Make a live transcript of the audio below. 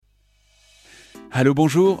Hello,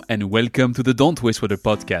 bonjour, and welcome to the Don't Waste Water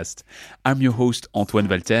podcast. I'm your host, Antoine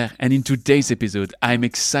Walter, and in today's episode, I'm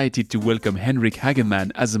excited to welcome Henrik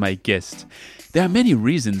Hagemann as my guest. There are many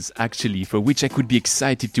reasons, actually, for which I could be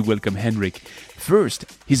excited to welcome Henrik. First,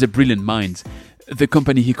 he's a brilliant mind. The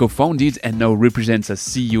company he co-founded and now represents as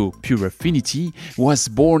CEO, Pure Affinity, was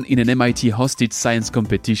born in an MIT-hosted science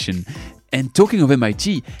competition. And talking of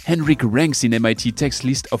MIT, Henrik ranks in MIT Tech's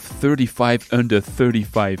list of 35 under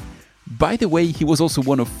 35. By the way, he was also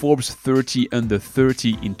one of Forbes 30 under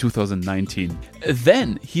 30 in 2019.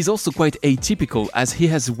 Then, he's also quite atypical as he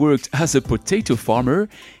has worked as a potato farmer,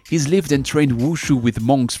 he's lived and trained wushu with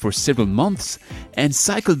monks for several months, and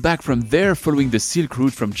cycled back from there following the Silk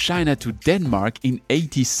Route from China to Denmark in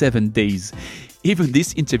 87 days. Even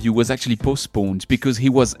this interview was actually postponed because he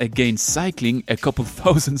was again cycling a couple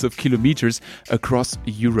thousands of kilometers across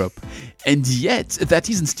Europe. And yet, that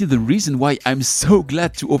isn't still the reason why I'm so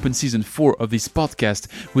glad to open season 4 of this podcast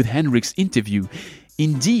with Henrik's interview.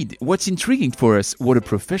 Indeed, what's intriguing for us water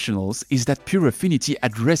professionals is that Pure Affinity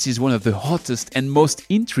addresses one of the hottest and most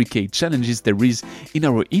intricate challenges there is in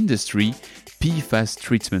our industry, PFAS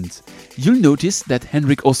treatment. You'll notice that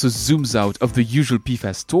Henrik also zooms out of the usual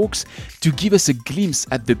PFAS talks to give us a glimpse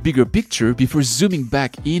at the bigger picture before zooming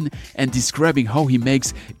back in and describing how he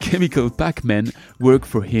makes Chemical Pac-Man work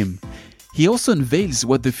for him. He also unveils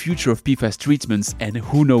what the future of PFAS treatments and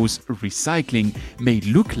who knows recycling may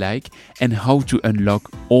look like and how to unlock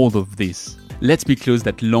all of this. Let me close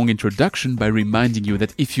that long introduction by reminding you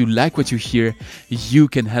that if you like what you hear, you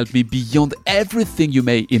can help me beyond everything you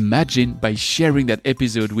may imagine by sharing that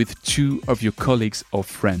episode with 2 of your colleagues or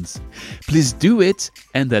friends. Please do it,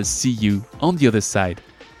 and I'll see you on the other side.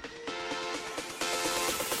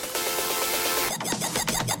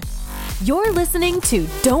 You're listening to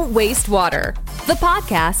Don't Waste Water, the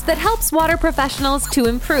podcast that helps water professionals to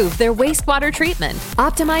improve their wastewater treatment,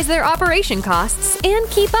 optimize their operation costs, and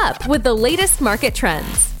keep up with the latest market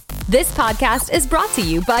trends. This podcast is brought to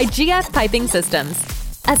you by GF Piping Systems.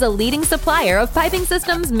 As a leading supplier of piping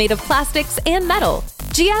systems made of plastics and metal,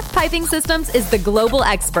 GF Piping Systems is the global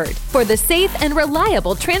expert for the safe and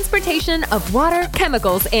reliable transportation of water,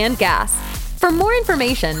 chemicals, and gas. For more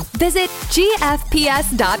information, visit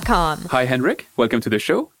gfps.com. Hi, Henrik. Welcome to the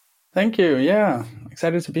show. Thank you. Yeah,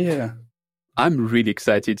 excited to be here. I'm really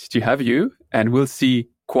excited to have you, and we'll see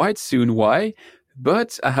quite soon why.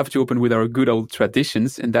 But I have to open with our good old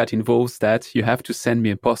traditions, and that involves that you have to send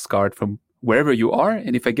me a postcard from wherever you are.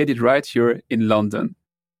 And if I get it right, you're in London.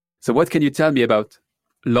 So what can you tell me about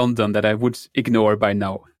London that I would ignore by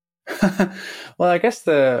now? Well, I guess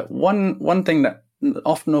the one thing that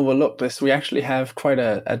often overlooked is we actually have quite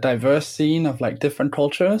a diverse scene of like different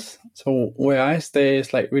cultures. So where I stay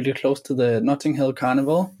is like really close to the Notting Hill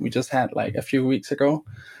Carnival we just had like a few weeks ago,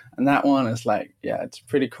 and that one is like, yeah, it's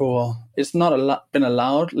pretty cool. It's not been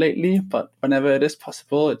allowed lately, but whenever it is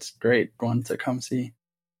possible, it's a great one to come see.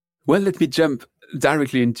 Well, let me jump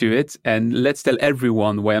directly into it, and let's tell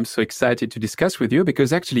everyone why I'm so excited to discuss with you,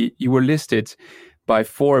 because actually you were listed by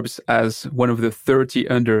Forbes as one of the 30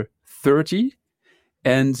 under 30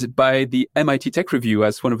 and by the MIT Tech Review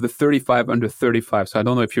as one of the 35 under 35. So I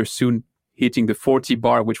don't know if you're soon hitting the 40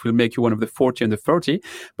 bar, which will make you one of the 40 under 30.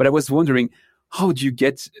 But I was wondering, how do you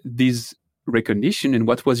get this recognition, and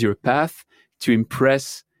what was your path to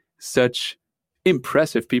impress such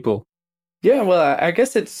impressive people? Yeah, well, I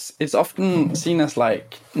guess it's often seen as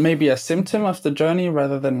like maybe a symptom of the journey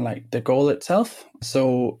rather than like the goal itself.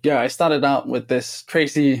 So yeah, I started out with this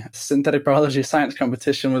crazy synthetic biology science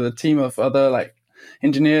competition with a team of other like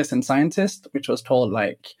engineers and scientists, which was called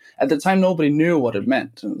like, at the time, nobody knew what it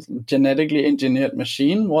meant. It was genetically engineered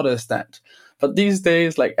machine. What is that? But these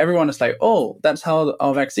days, like everyone is like, oh, that's how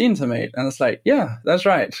our vaccines are made. And it's like, yeah, that's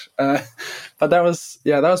right. But that was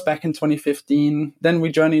back in 2015. Then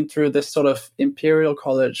we journeyed through this sort of Imperial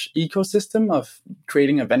College ecosystem of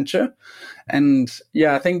creating a venture. And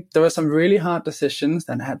yeah, I think there were some really hard decisions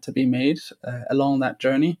that had to be made along that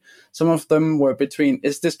journey. Some of them were between,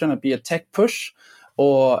 is this going to be a tech push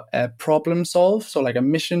or a problem solve? So like a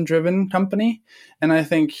mission driven company. And I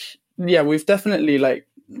think, yeah, we've definitely like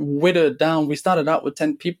withered down. We started out with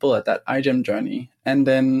 10 people at that iGEM journey. And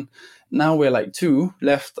then now we're like 2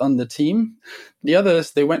 left on the team. The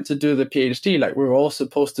others, they went to do the PhD like we were all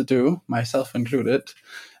supposed to do, myself included.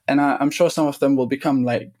 And I'm sure some of them will become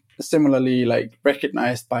like similarly like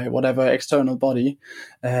recognized by whatever external body.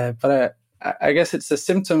 But I guess it's a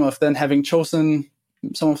symptom of then having chosen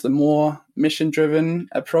some of the more mission-driven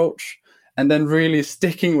approach and then really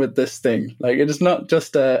sticking with this thing. Like, it is not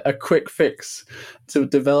just a quick fix to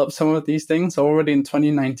develop some of these things. Already in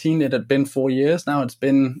 2019, it had been 4 years. Now it's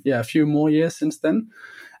been, a few more years since then.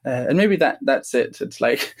 And maybe that's it. It's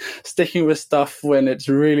like sticking with stuff when it's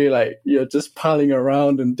really like you're just piling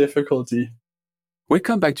around in difficulty. We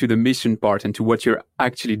come back to the mission part and to what you're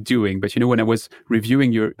actually doing. But, when I was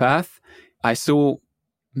reviewing your path, I saw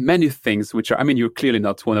many things which are, you're clearly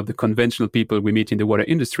not one of the conventional people we meet in the water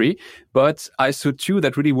industry, but I saw two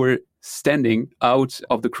that really were standing out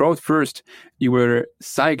of the crowd. First, you were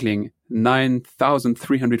cycling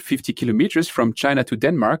 9,350 kilometers from China to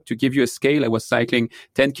Denmark. To give you a scale, I was cycling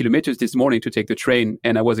 10 kilometers this morning to take the train,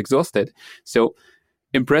 and I was exhausted. So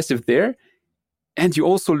impressive there. And you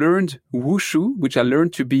also learned wushu, which I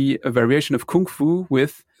learned to be a variation of kung fu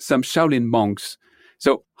with some Shaolin monks.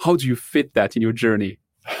 So how do you fit that in your journey?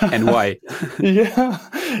 And why?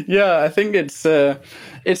 I think it's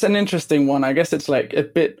an interesting one. I guess it's like a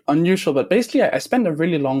bit unusual, but basically I spent a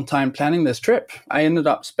really long time planning this trip. I ended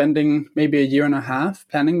up spending maybe a year and a half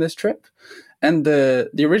planning this trip. And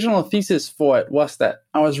the original thesis for it was that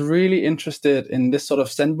I was really interested in this sort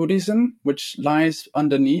of Zen Buddhism, which lies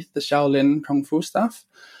underneath the Shaolin Kung Fu stuff.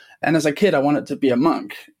 And as a kid, I wanted to be a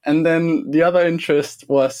monk. And then the other interest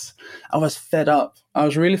was I was fed up. I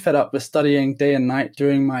was really fed up with studying day and night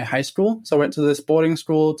during my high school. So I went to this boarding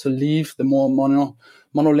school to leave the more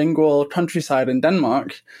monolingual countryside in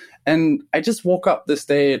Denmark. And I just woke up this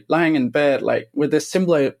day lying in bed, like with this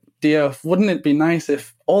simple idea of, wouldn't it be nice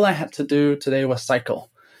if all I had to do today was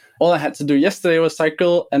cycle? All I had to do yesterday was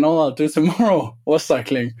cycle, and all I'll do tomorrow was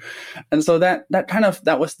cycling. And so that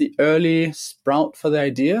was the early sprout for the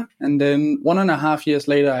idea. And then 1.5 years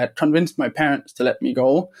later, I had convinced my parents to let me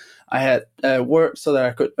go. I had worked so that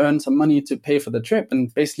I could earn some money to pay for the trip.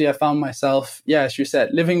 And basically I found myself, as you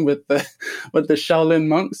said, living with the Shaolin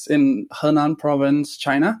monks in Henan province,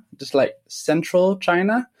 China, just like central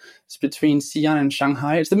China. It's between Xi'an and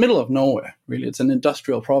Shanghai. It's the middle of nowhere, really. It's an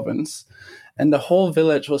industrial province. And the whole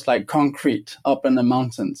village was like concrete up in the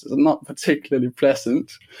mountains. It's not particularly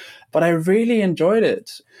pleasant, but I really enjoyed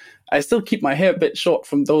it. I still keep my hair a bit short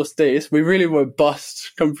from those days. We really were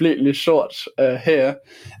bussed completely short hair.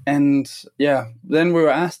 And then we were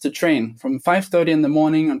asked to train from 5:30 in the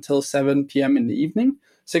morning until 7 p.m. in the evening,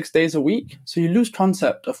 6 days a week. So you lose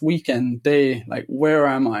concept of weekend, day, like where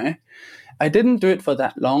am I? I didn't do it for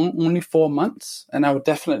that long, only 4 months, and I would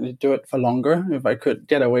definitely do it for longer if I could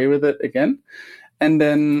get away with it again. And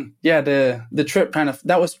then, the trip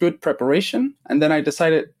that was good preparation. And then I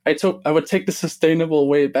decided I would take the sustainable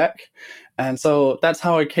way back. And so that's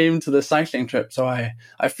how I came to the cycling trip. So I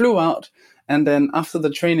flew out, and then after the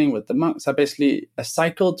training with the monks, I basically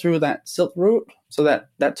cycled through that Silk Route. So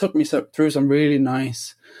that took me through some really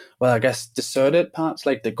nice, deserted parts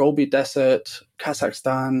like the Gobi Desert,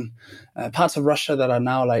 Kazakhstan, parts of Russia that are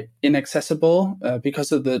now like inaccessible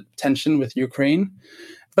because of the tension with Ukraine.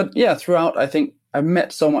 But throughout, I think I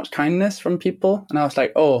met so much kindness from people, and I was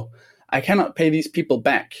like, I cannot pay these people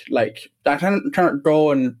back. Like, I cannot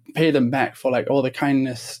go and pay them back for like all the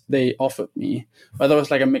kindness they offered me. Whether it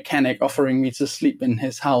was like a mechanic offering me to sleep in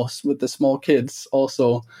his house with the small kids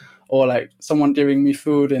also, or like someone giving me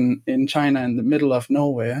food in China in the middle of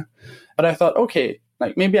nowhere. But I thought, okay,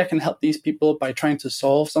 like maybe I can help these people by trying to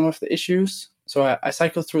solve some of the issues. So I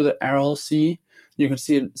cycled through the Aral Sea. You can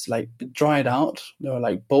see it's like dried out. There were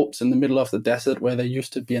like boats in the middle of the desert where there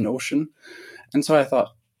used to be an ocean. And so I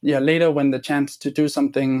thought, later when the chance to do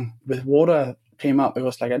something with water came up, it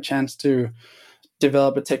was like a chance to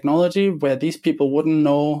develop a technology where these people wouldn't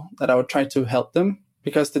know that I would try to help them,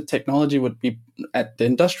 because the technology would be at the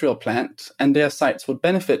industrial plant and their sites would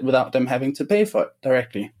benefit without them having to pay for it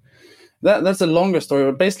directly. That's a longer story,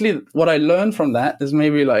 but basically what I learned from that is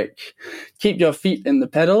maybe like keep your feet in the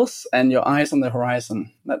pedals and your eyes on the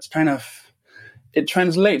horizon. That's it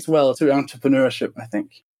translates well to entrepreneurship, I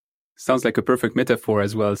think. Sounds like a perfect metaphor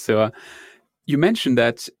as well. So you mentioned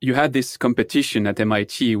that you had this competition at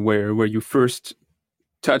MIT where you first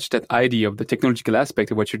touched that idea of the technological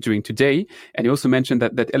aspect of what you're doing today. And you also mentioned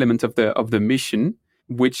that element of the mission,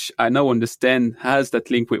 which I now understand has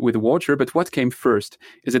that link with water. But what came first?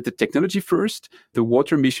 Is it the technology first, the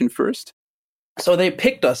water mission first? So they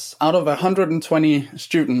picked us out of 120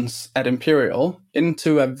 students at Imperial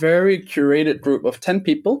into a very curated group of 10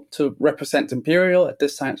 people to represent Imperial at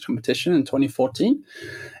this science competition in 2014.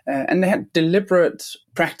 And they had deliberate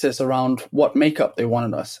practice around what makeup they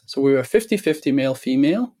wanted us. So we were 50-50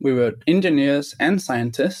 male-female. We were engineers and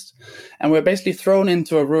scientists. And we were basically thrown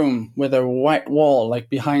into a room with a white wall like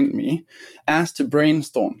behind me, asked to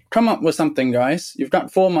brainstorm. Come up with something, guys. You've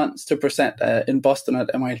got 4 months to present in Boston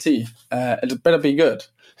at MIT. It better be good.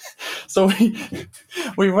 So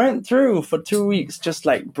we went through for 2 weeks just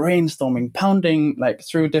like brainstorming, pounding like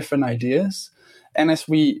through different ideas. And as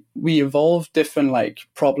we evolved different like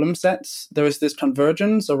problem sets, there was this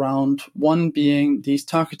convergence around one being these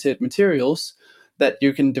targeted materials that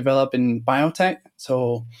you can develop in biotech.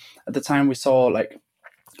 So at the time we saw like,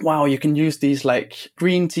 wow, you can use these like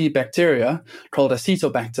green tea bacteria called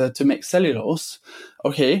Acetobacter to make cellulose.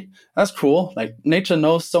 Okay, that's cool. Like nature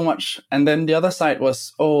knows so much. And then the other side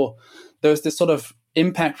was, there was this sort of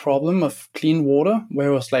impact problem of clean water, where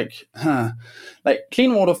it was like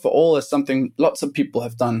clean water for all is something lots of people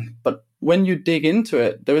have done. But when you dig into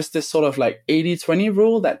it, there is this sort of like 80-20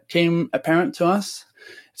 rule that came apparent to us.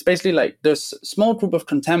 It's basically like there's a small group of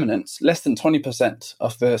contaminants, less than 20%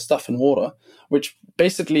 of the stuff in water, which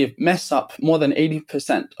basically mess up more than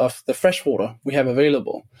 80% of the fresh water we have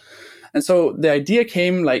available. And so the idea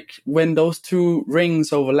came like when those two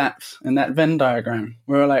rings overlapped in that Venn diagram.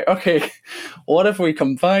 We were like, okay, what if we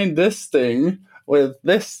combine this thing with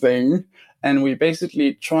this thing? And we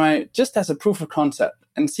basically try just as a proof of concept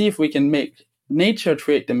and see if we can make nature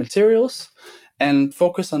create the materials and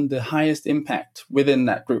focus on the highest impact within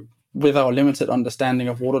that group with our limited understanding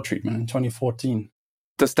of water treatment in 2014.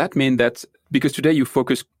 Does that mean that, because today you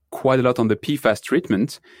focus quite a lot on the PFAS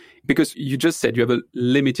treatment, because you just said you have a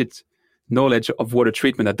limited knowledge of water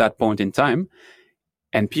treatment at that point in time,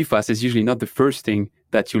 and PFAS is usually not the first thing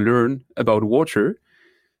that you learn about water.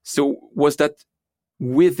 So was that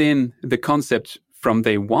within the concept from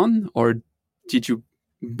day one, or did you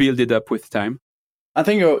build it up with time? I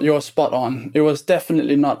think you're spot on. It was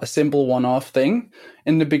definitely not a simple one-off thing.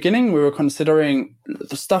 In the beginning, we were considering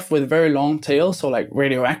the stuff with very long tails, so like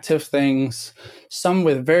radioactive things, some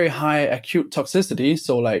with very high acute toxicity,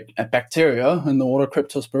 so like a bacteria in the water,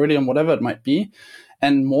 Cryptosporidium, whatever it might be,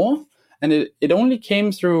 and more. And it only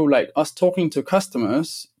came through like us talking to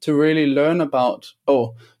customers to really learn about,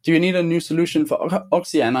 do you need a new solution for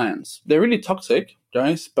oxyanions? They're really toxic,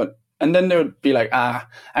 guys, and then they would be like,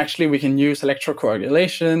 actually, we can use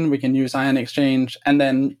electrocoagulation, we can use ion exchange, and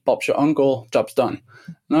then Bob's your uncle, job's done.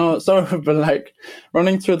 No, sort of like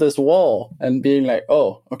running through this wall and being like,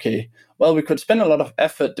 okay, well, we could spend a lot of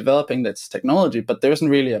effort developing this technology, but there isn't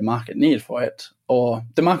really a market need for it, or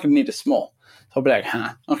the market need is small. So I'll be like,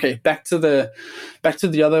 okay, back to the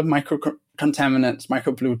other microcontaminants,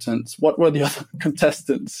 micropollutants. What were the other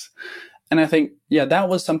contestants? And I think, that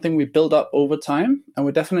was something we built up over time. And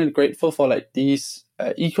we're definitely grateful for like these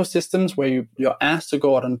ecosystems where you're asked to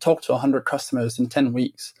go out and talk to 100 customers in 10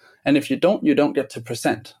 weeks. And if you don't get to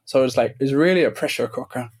present. So it's really a pressure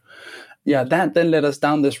cooker. That then led us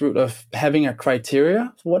down this route of having a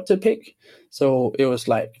criteria for what to pick. So it was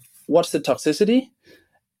like, what's the toxicity?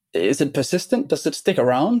 Is it persistent? Does it stick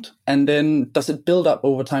around? And then does it build up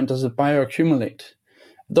over time? Does it bioaccumulate?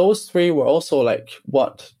 Those three were also like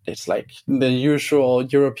it's like the usual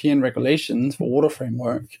European regulations for water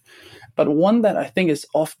framework. But one that I think is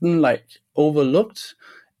often like overlooked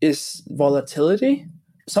is volatility.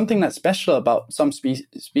 Something that's special about some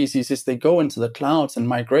species is they go into the clouds and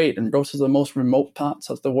migrate and go to the most remote parts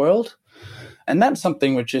of the world. And that's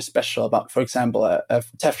something which is special about, for example, a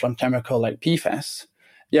Teflon chemical like PFAS.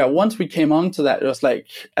 Once we came onto that, it was like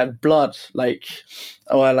a blood, like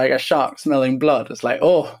a shark smelling blood. It's like,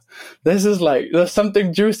 this is like, there's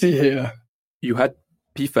something juicy here. You had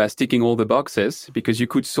PFAS ticking all the boxes because you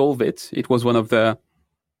could solve it. It was one of the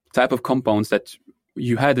type of compounds that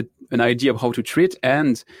you had an idea of how to treat.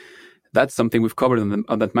 And that's something we've covered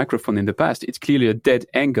on that microphone in the past. It's clearly a dead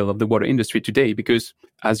angle of the water industry today because,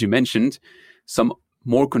 as you mentioned, some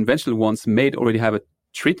more conventional ones may already have a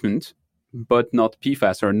treatment, but not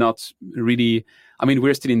PFAS, or not really. I mean,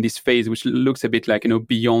 we're still in this phase, which looks a bit like,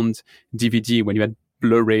 beyond DVD when you had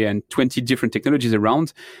Blu-ray and 20 different technologies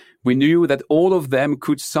around. We knew that all of them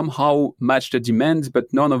could somehow match the demand, but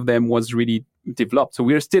none of them was really developed. So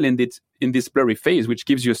we're still in this blurry phase, which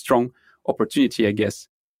gives you a strong opportunity, I guess.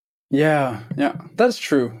 Yeah, that's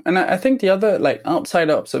true. And I think the other like outside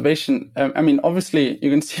observation, obviously you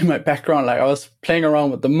can see my background, like I was playing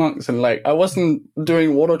around with the monks and like I wasn't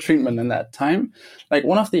doing water treatment in that time. Like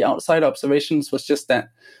one of the outside observations was just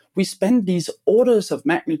that we spend these orders of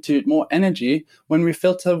magnitude more energy when we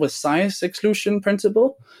filter with size exclusion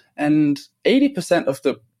principle. And 80% of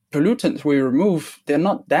the pollutants we remove, they're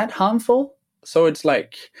not that harmful. So it's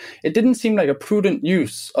like, it didn't seem like a prudent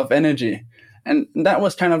use of energy. And that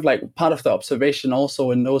was kind of like part of the observation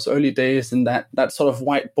also in those early days, in that sort of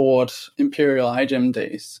whiteboard Imperial iGEM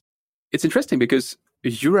days. It's interesting because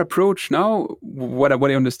your approach now, what I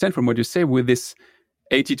understand from what you say with this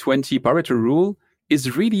 80-20 parameter rule,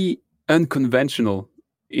 is really unconventional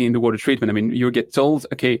in the water treatment. I mean, you get told,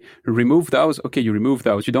 okay, remove those. Okay, you remove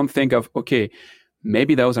those. You don't think of, okay,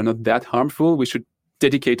 maybe those are not that harmful. We should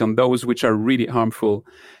dedicate on those which are really harmful.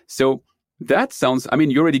 So that sounds, I mean,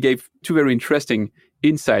 you already gave two very interesting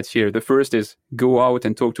insights here. The first is go out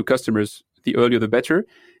and talk to customers. The earlier, the better.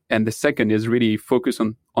 And the second is really focus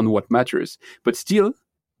on what matters. But still,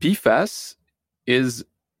 PFAS is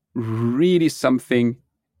really something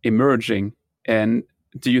emerging. And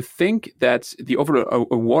do you think that the overall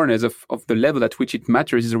awareness of the level at which it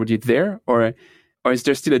matters is already there? Or is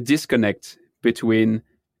there still a disconnect between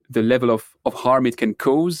the level of harm it can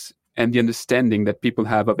cause and the understanding that people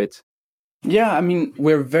have of it? Yeah, I mean,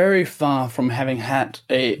 we're very far from having had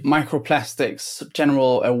a microplastics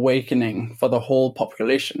general awakening for the whole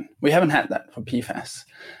population. We haven't had that for PFAS.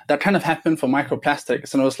 That kind of happened for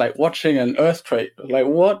microplastics, and it was like watching an earthquake. Like,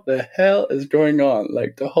 what the hell is going on?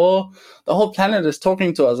 Like the whole planet is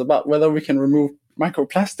talking to us about whether we can remove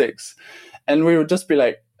microplastics, and we would just be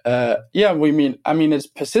like, yeah, I mean, it's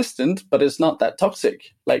persistent, but it's not that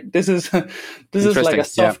toxic. Like this is like a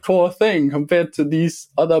soft core thing compared to these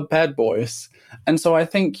other bad boys. And so I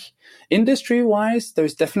think industry wise,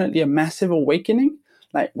 there's definitely a massive awakening.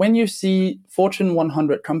 Like when you see Fortune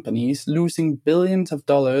 100 companies losing billions of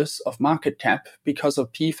dollars of market cap because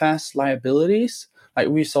of PFAS liabilities, like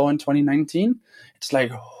we saw in 2019, it's like,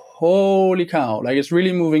 holy cow, like it's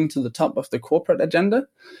really moving to the top of the corporate agenda.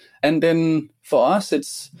 And then for us,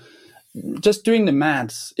 it's just doing the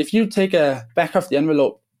maths. If you take a back of the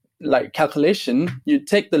envelope like calculation, you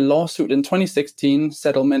take the lawsuit in 2016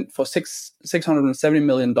 settlement for $670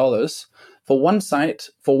 million for one site,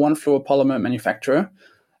 for one fluoropolymer manufacturer.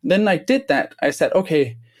 Then I did that. I said,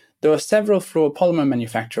 okay, there are several fluoropolymer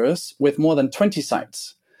manufacturers with more than 20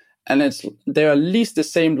 sites, and they're at least the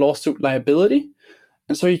same lawsuit liability.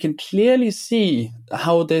 And so you can clearly see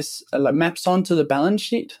how this maps onto the balance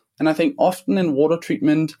sheet. And I think often in water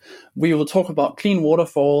treatment, we will talk about clean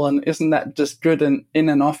waterfall and isn't that just good in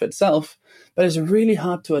and of itself? But it's really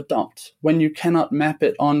hard to adopt when you cannot map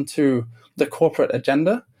it onto the corporate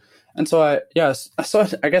agenda. And so I saw,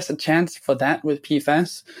 I guess, a chance for that with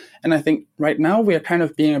PFAS. And I think right now we are kind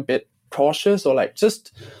of being a bit cautious, or like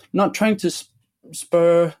just not trying to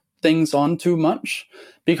spur things on too much,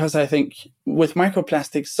 because I think with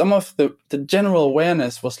microplastics, some of the general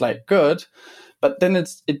awareness was like good, but then it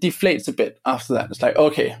deflates a bit after that. It's like,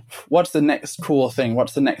 okay, what's the next cool thing?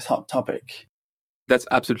 What's the next hot topic? That's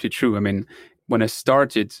absolutely true. I mean, when I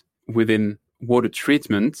started within water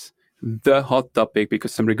treatment, the hot topic,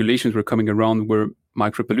 because some regulations were coming around, were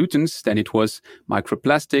micropollutants. Then it was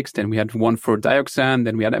microplastics. Then we had one for dioxin.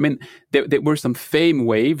 Then we had, I mean, there were some fame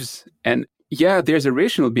waves. And yeah, there's a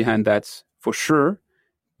rationale behind that for sure.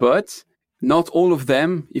 But not all of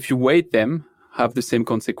them, if you weight them, have the same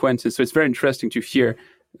consequences. So it's very interesting to hear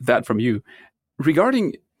that from you.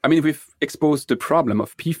 Regarding, I mean, we've exposed the problem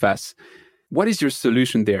of PFAS. What is your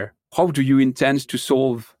solution there? How do you intend to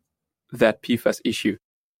solve that PFAS issue?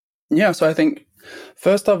 Yeah, so I think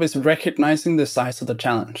first off is recognizing the size of the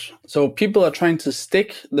challenge. So people are trying to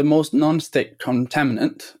stick the most non-stick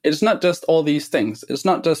contaminant. It's not just all these things. It's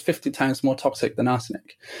not just 50 times more toxic than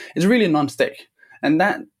arsenic. It's really non-stick. And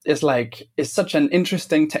that is such an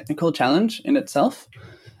interesting technical challenge in itself.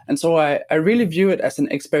 And so I really view it as an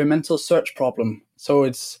experimental search problem. So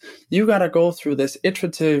you got to go through this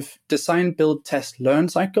iterative design, build, test, learn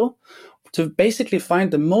cycle to basically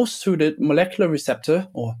find the most suited molecular receptor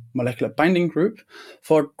or molecular binding group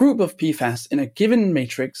for a group of PFAS in a given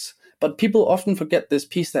matrix. But people often forget this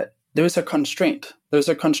piece that there is a constraint. There's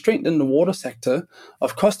a constraint in the water sector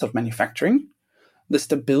of cost of manufacturing, the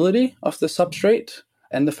stability of the substrate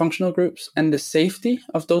and the functional groups, and the safety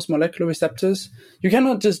of those molecular receptors. You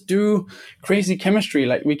cannot just do crazy chemistry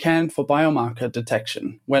like we can for biomarker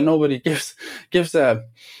detection, where nobody gives a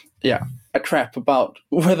crap about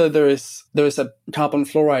whether there is a carbon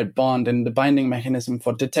fluoride bond in the binding mechanism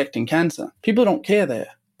for detecting cancer. People don't care there.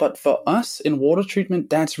 But for us in water treatment,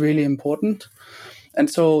 that's really important. And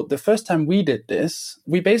so the first time we did this,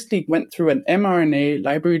 we basically went through an mRNA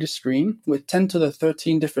library to screen with 10 to the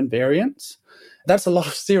 13 different variants. That's a lot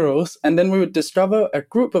of zeros. And then we would discover a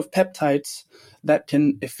group of peptides that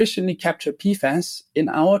can efficiently capture PFAS in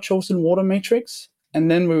our chosen water matrix. And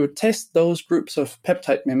then we would test those groups of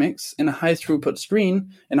peptide mimics in a high throughput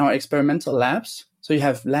screen in our experimental labs. So you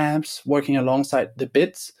have labs working alongside the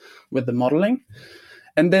bits with the modeling.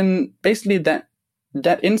 And then basically that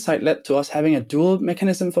insight led to us having a dual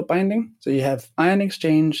mechanism for binding. So you have ion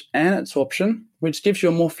exchange and adsorption, which gives you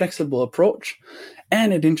a more flexible approach.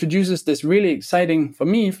 And it introduces this really exciting, for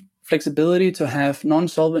me, flexibility to have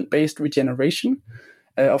non-solvent-based regeneration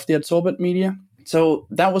of the adsorbent media. So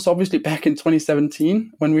that was obviously back in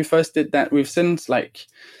 2017 when we first did that. We've since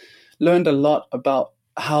learned a lot about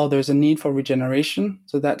how there's a need for regeneration.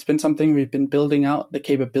 So that's been something we've been building out the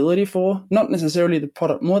capability for, not necessarily the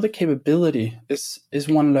product, more the capability is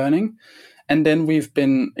one learning. And then we've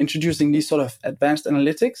been introducing these sort of advanced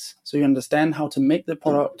analytics. So you understand how to make the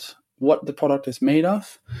product, what the product is made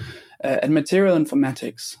of, and material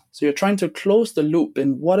informatics. So you're trying to close the loop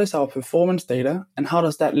in what is our performance data and how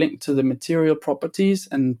does that link to the material properties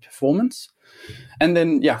and performance. And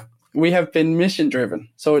then, we have been mission driven.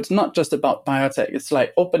 So it's not just about biotech. It's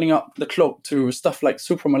like opening up the cloak to stuff like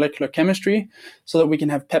supramolecular chemistry so that we can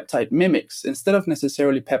have peptide mimics instead of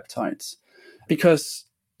necessarily peptides. Because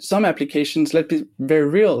some applications, let's be very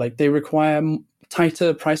real, like they require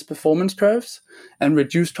tighter price performance curves and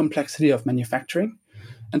reduced complexity of manufacturing.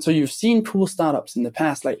 And so you've seen cool startups in the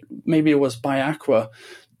past, like maybe it was BioAqua,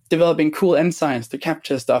 developing cool enzymes to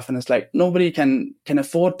capture stuff. And it's like nobody can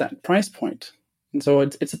afford that price point. And so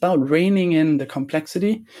it's about reining in the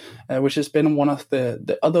complexity, which has been one of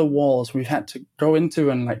the other walls we've had to go into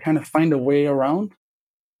and kind of find a way around.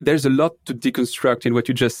 There's a lot to deconstruct in what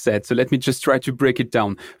you just said. So let me just try to break it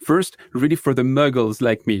down. First, really for the muggles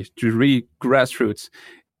like me, to really grassroots,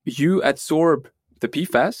 you adsorb the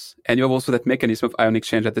PFAS, and you have also that mechanism of ion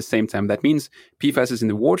exchange at the same time. That means PFAS is in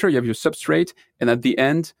the water, you have your substrate, and at the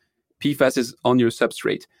end, PFAS is on your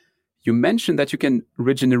substrate. You mentioned that you can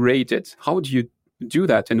regenerate it. How do you do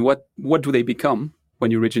that, and what do they become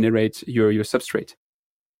when you regenerate your substrate?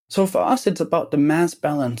 So for us, it's about the mass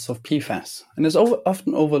balance of PFAS, and it's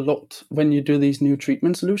often overlooked when you do these new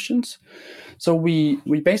treatment solutions. So we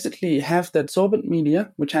basically have the adsorbent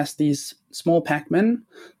media, which has these small Pac-Men.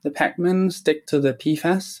 The Pac-Men stick to the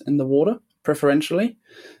PFAS in the water, preferentially.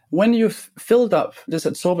 When you've filled up this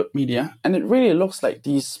adsorbent media, and it really looks like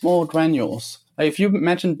these small granules. Like if you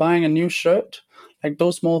imagine buying a new shirt, like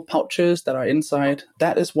those small pouches that are inside,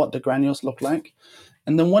 that is what the granules look like.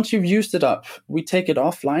 And then once you've used it up, we take it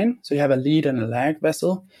offline. So you have a lead and a lag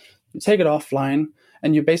vessel. You take it offline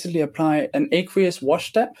and you basically apply an aqueous wash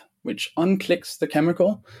step, which unclicks the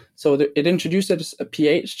chemical. So it introduces a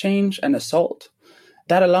pH change and a salt.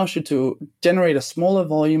 That allows you to generate a smaller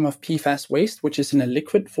volume of PFAS waste, which is in a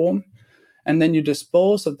liquid form. And then you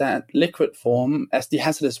dispose of that liquid form as the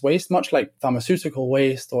hazardous waste, much like pharmaceutical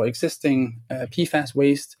waste or existing PFAS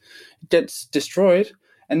waste. It gets destroyed,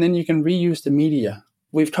 and then you can reuse the media.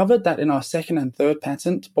 We've covered that in our second and third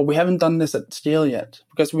patent, but we haven't done this at scale yet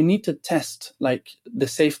because we need to test the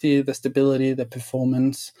safety, the stability, the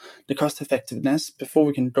performance, the cost effectiveness before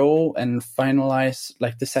we can go and finalize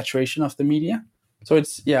the saturation of the media. So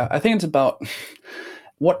I think it's about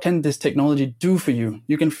what can this technology do for you?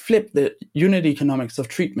 You can flip the unit economics of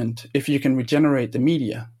treatment if you can regenerate the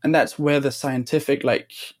media. And that's where the scientific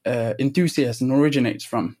enthusiasm originates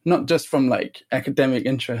from, not just from academic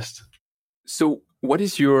interest. So what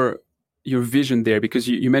is your vision there? Because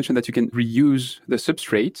you mentioned that you can reuse the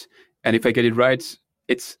substrate. And if I get it right,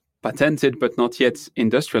 it's patented but not yet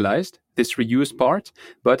industrialized, this reuse part.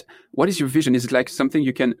 But what is your vision? Is it something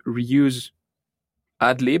you can reuse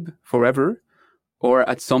ad lib forever? Or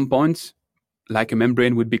at some point, a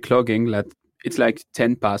membrane would be clogging, it's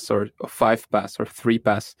 10 pass or 5 pass or 3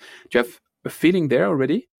 pass. Do you have a feeling there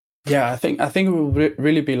already? Yeah, I think it will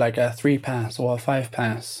really be a 3 pass or a 5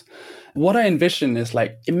 pass. What I envision is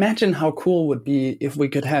imagine how cool it would be if we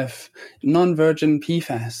could have non-virgin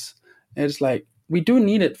PFAS. It's we do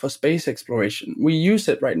need it for space exploration. We use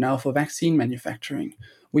it right now for vaccine manufacturing.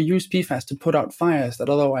 We use PFAS to put out fires that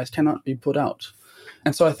otherwise cannot be put out.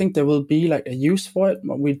 And so I think there will be a use for it,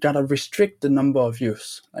 but we've got to restrict the number of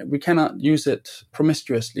use. We cannot use it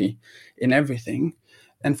promiscuously in everything.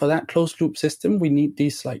 And for that closed loop system, we need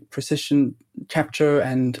these precision capture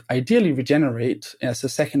and ideally regenerate as a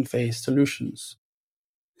second phase solutions.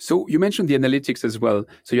 So you mentioned the analytics as well.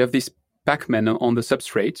 So you have these Pac-Men on the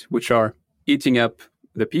substrate, which are eating up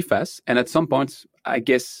the PFAS. And at some point, I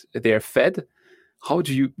guess they're fed. How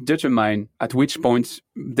do you determine at which point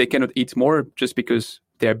they cannot eat more just because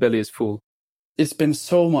their belly is full? It's been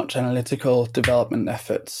so much analytical development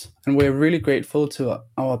efforts, and we're really grateful to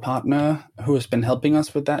our partner who has been helping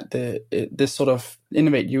us with that, this sort of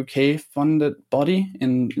Innovate UK funded body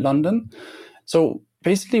in London. So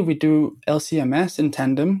basically we do LC-MS in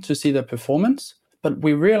tandem to see the performance, But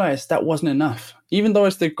we realized that wasn't enough. Even though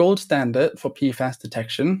it's the gold standard for PFAS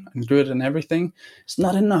detection and good and everything, it's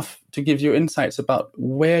not enough to give you insights about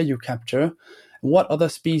where you capture, what other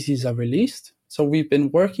species are released. So we've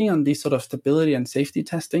been working on these sort of stability and safety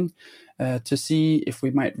testing to see if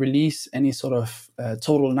we might release any sort of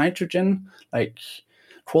total nitrogen, like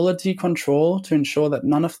quality control, to ensure that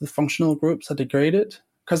none of the functional groups are degraded.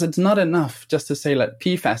 Because it's not enough just to say that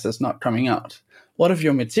PFAS is not coming out. What if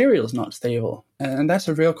your material is not stable? And that's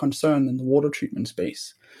a real concern in the water treatment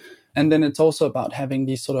space. And then it's also about having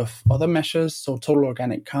these sort of other measures, so total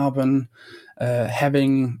organic carbon,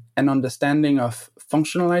 having an understanding of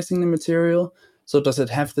functionalizing the material. So does it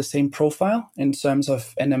have the same profile in terms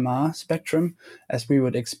of NMR spectrum as we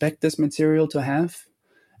would expect this material to have?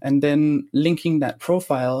 And then linking that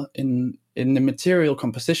profile in the material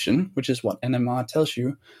composition, which is what NMR tells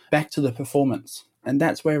you, back to the performance. And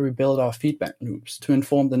that's where we build our feedback loops to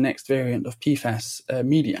inform the next variant of PFAS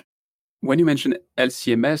media. When you mention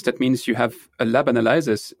LCMS, that means you have a lab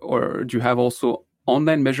analysis, or do you have also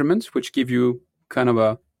online measurements which give you kind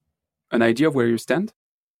of an idea of where you stand?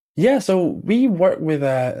 Yeah, so we work with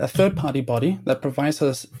a third-party body that provides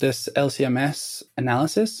us this LCMS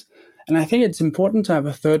analysis. And I think it's important to have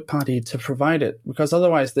a third party to provide it, because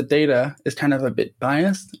otherwise the data is kind of a bit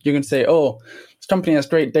biased. You can say, oh, this company has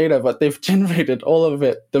great data, but they've generated all of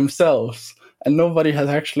it themselves, and nobody has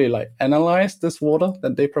actually analyzed this water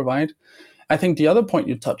that they provide. I think the other point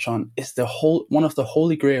you touch on is one of the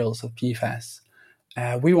holy grails of PFAS.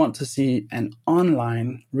 We want to see an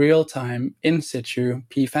online, real-time, in-situ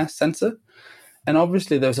PFAS sensor. And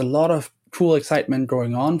obviously there's a lot of cool excitement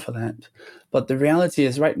going on for that. But the reality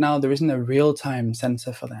is right now there isn't a real-time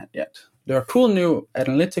sensor for that yet. There are cool new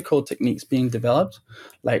analytical techniques being developed,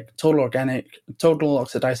 like total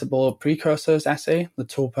oxidizable precursors assay, the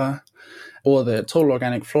TOPA, or the total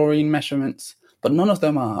organic fluorine measurements, but none of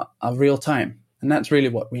them are real-time. And that's really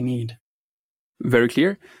what we need. Very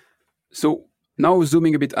clear. So now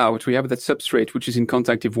zooming a bit out, we have that substrate which is in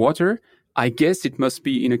contact with water. I guess it must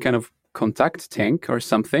be in a kind of contact tank or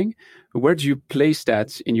something. Where do you place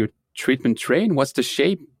that in your treatment train? What's the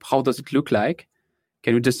shape? How does it look like?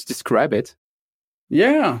 Can you just describe it?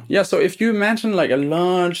 Yeah. So if you imagine a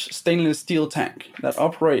large stainless steel tank that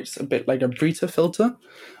operates a bit like a Brita filter,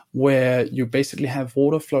 where you basically have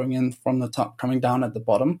water flowing in from the top, coming down at the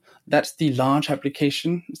bottom, that's the large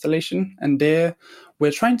application installation. And there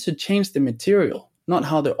we're trying to change the material, not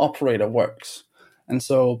how the operator works. And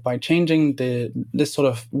so by changing this sort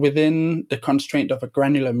of within the constraint of a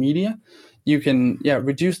granular media, you can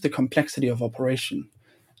reduce the complexity of operation.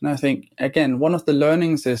 And I think, again, one of the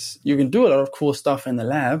learnings is you can do a lot of cool stuff in the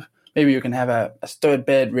lab. Maybe you can have a stirred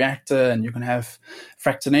bed reactor and you can have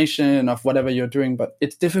fractionation of whatever you're doing, but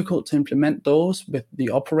it's difficult to implement those with the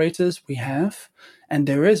operators we have. And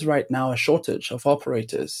there is right now a shortage of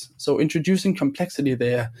operators. So introducing complexity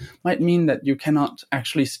there might mean that you cannot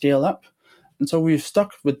actually scale up. And so we've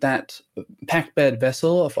stuck with that packed bed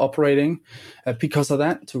vessel of operating because of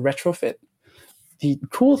that to retrofit. The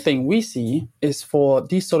cool thing we see is for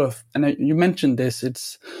these sort of, and you mentioned this,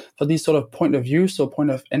 it's for these sort of point of use or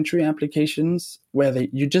point of entry applications where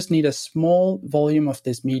you just need a small volume of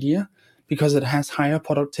this media because it has higher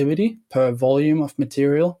productivity per volume of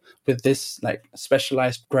material with this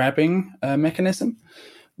specialized grabbing mechanism.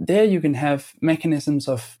 There you can have mechanisms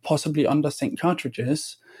of possibly under sink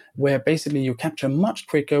cartridges where basically you capture much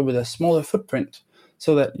quicker with a smaller footprint,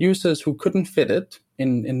 so that users who couldn't fit it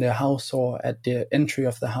in their house or at the entry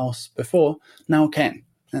of the house before now can.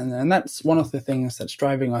 And that's one of the things that's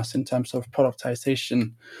driving us in terms of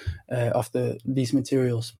productization of these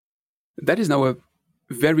materials. That is now a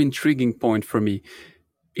very intriguing point for me.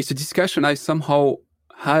 It's a discussion I somehow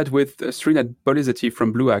had with Srinath Bolizati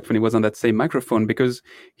from Blue Act when he was on that same microphone, because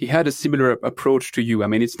he had a similar approach to you. I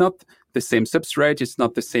mean, it's not the same substrate, it's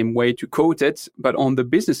not the same way to coat it, but on the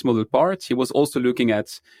business model part, he was also looking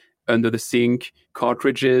at under the sink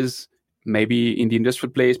cartridges, maybe in the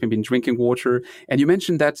industrial place, maybe in drinking water. And you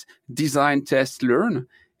mentioned that design, test, learn.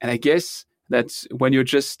 And I guess that when you're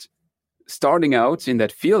just starting out in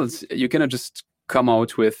that field, you cannot just come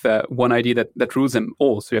out with one idea that rules them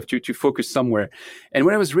all. So you have to focus somewhere. And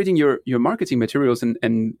when I was reading your marketing materials and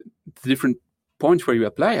the different points where you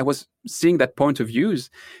apply, I was seeing that point of views.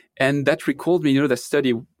 And that recalled me, the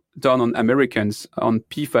study done on Americans on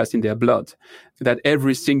PFAS in their blood, that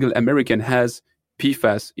every single American has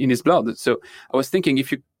PFAS in his blood. So I was thinking,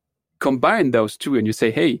 if you combine those two and you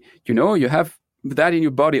say, hey, you have that in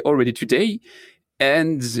your body already today,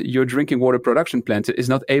 and your drinking water production plant is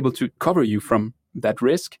not able to cover you from that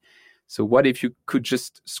risk. So what if you could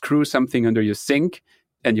just screw something under your sink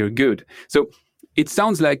and you're good? So it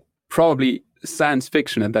sounds like probably science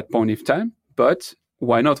fiction at that point of time, but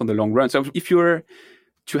why not on the long run? So if you were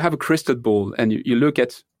to have a crystal ball and you look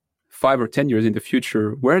at 5 or 10 years in the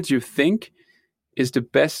future, where do you think is the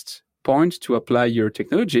best point to apply your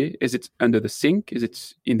technology? Is it under the sink? Is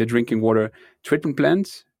it in the drinking water treatment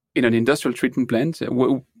plant? In an industrial treatment plant?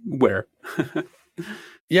 Where?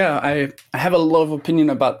 Yeah, I have a lot of opinion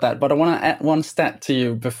about that, but I want to add one stat to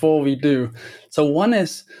you before we do. So one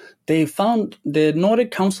is they found the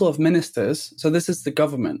Nordic Council of Ministers, so this is the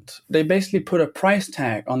government, they basically put a price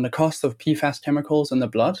tag on the cost of PFAS chemicals in the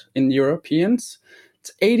blood in Europeans.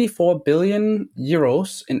 It's 84 billion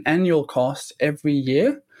euros in annual cost every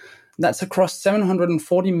year. That's across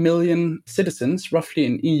 740 million citizens, roughly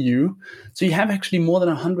in EU. So you have actually more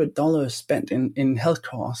than $100 spent in health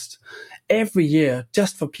costs every year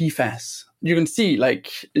just for PFAS. You can see,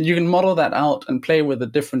 you can model that out and play with the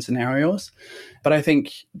different scenarios. But I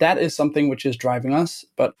think that is something which is driving us.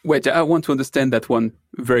 But wait, I want to understand that one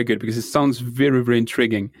very good because it sounds very, very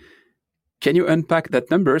intriguing. Can you unpack that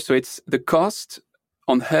number? So it's the cost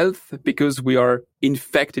on health because we are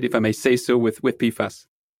infected, if I may say so, with PFAS.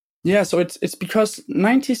 Yeah, so it's because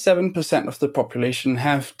 97% of the population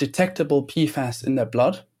have detectable PFAS in their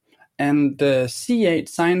blood. And the C8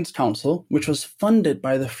 Science Council, which was funded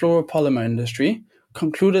by the fluoropolymer industry,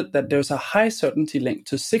 concluded that there's a high certainty link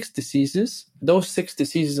to 6 diseases. Those 6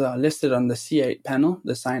 diseases are listed on the C8 panel,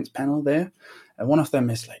 the science panel there. And one of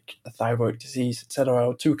them is like a thyroid disease, etc.,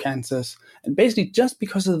 or 2 cancers. And basically, just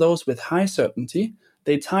because of those with high certainty,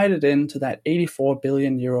 they tied it into that 84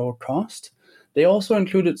 billion euro cost. They also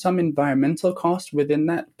included some environmental costs within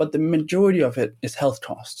that, but the majority of it is health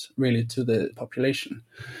costs, really, to the population.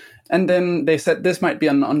 And then they said this might be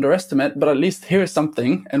an underestimate, but at least here's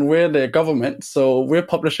something, and we're the government, so we're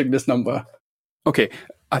publishing this number. Okay,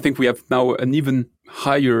 I think we have now an even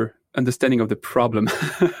higher understanding of the problem,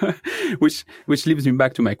 which leads me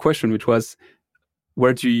back to my question, which was,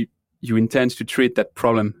 where do you intend to treat that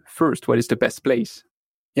problem first? What is the best place?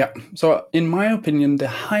 Yeah, so in my opinion, the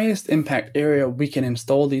highest impact area we can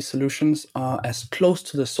install these solutions are as close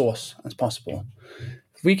to the source as possible.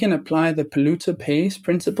 If we can apply the polluter pays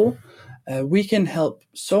principle, we can help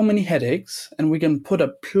so many headaches and we can put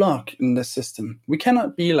a plug in the system. We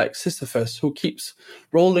cannot be like Sisyphus, who keeps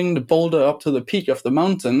rolling the boulder up to the peak of the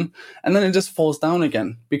mountain and then it just falls down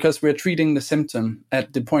again because we're treating the symptom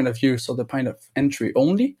at the point of use or the point of entry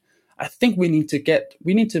only. I think we need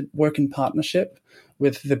to work in partnership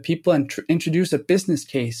with the people and introduce a business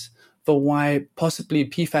case for why possibly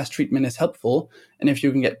PFAS treatment is helpful. And if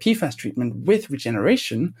you can get PFAS treatment with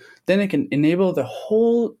regeneration, then it can enable the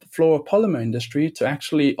whole fluoropolymer industry to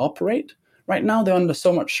actually operate. Right now, they're under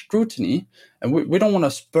so much scrutiny, and we don't want to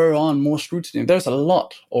spur on more scrutiny. There's a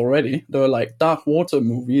lot already. There are like dark water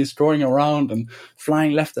movies going around and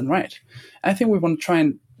flying left and right. I think we want to try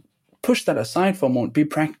and push that aside for a moment, be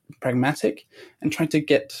pragmatic, and try to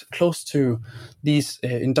get close to these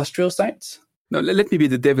industrial sites. Now, let me be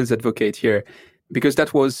the devil's advocate here, because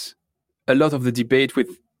that was a lot of the debate with,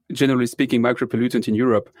 generally speaking, micropollutant in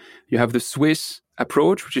Europe. You have the Swiss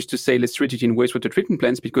approach, which is to say, let's treat it in wastewater treatment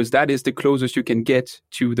plants, because that is the closest you can get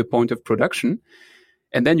to the point of production.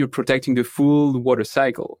 And then you're protecting the full water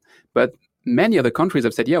cycle. But many other countries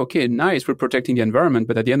have said, yeah, okay, nice, we're protecting the environment,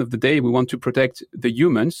 but at the end of the day, we want to protect the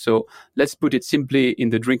humans. So let's put it simply in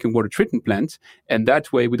the drinking water treatment plant. And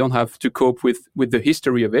that way we don't have to cope with the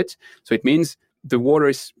history of it. So it means the water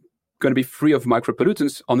is going to be free of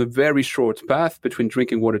micropollutants on a very short path between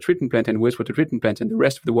drinking water treatment plant and wastewater treatment plant and the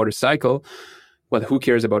rest of the water cycle. Well, who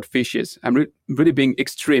cares about fishes? I'm really being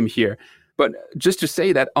extreme here. But just to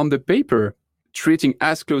say that on the paper, treating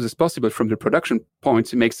as close as possible from the production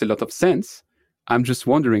point makes a lot of sense. I'm just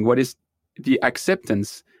wondering, what is the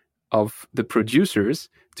acceptance of the producers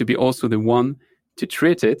to be also the one to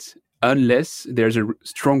treat it, unless there's a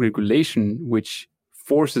strong regulation which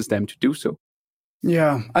forces them to do so?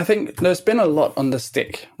 Yeah, I think there's been a lot on the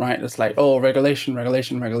stick, right? It's like, oh, regulation.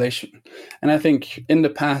 And I think in the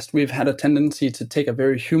past, we've had a tendency to take a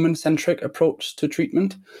very human-centric approach to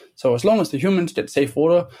treatment. So as long as the humans get safe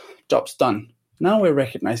water, job's done. Now we're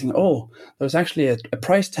recognizing, there's actually a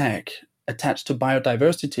price tag attached to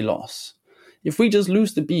biodiversity loss. If we just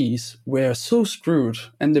lose the bees, we're so screwed.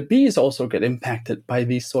 And the bees also get impacted by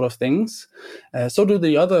these sort of things. So do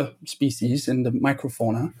the other species in the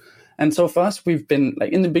microfauna. And so for us, we've been,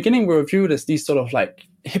 like, in the beginning, we were viewed as these sort of like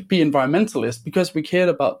hippie environmentalists because we cared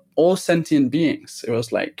about all sentient beings. It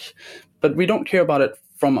was like, but we don't care about it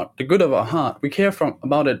from the good of our heart. We care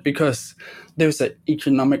about it because there's an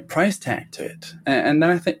economic price tag to it. And then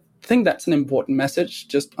I think that's an important message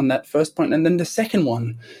just on that first point. And then the second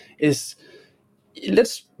one is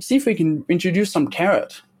let's see if we can introduce some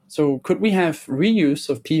carrot. So could we have reuse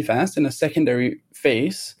of PFAS in a secondary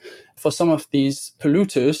phase for some of these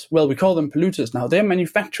polluters? Well, we call them polluters now. They're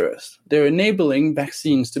manufacturers. They're enabling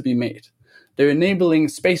vaccines to be made. They're enabling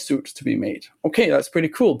spacesuits to be made. Okay, that's pretty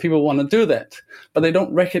cool. People want to do that, but they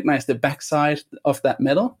don't recognize the backside of that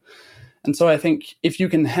metal. And so I think if you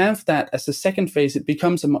can have that as a second phase, it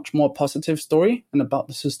becomes a much more positive story and about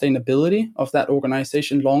the sustainability of that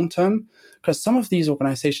organization long term. Because some of these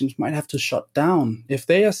organizations might have to shut down. If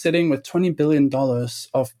they are sitting with $20 billion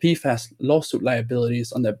of PFAS lawsuit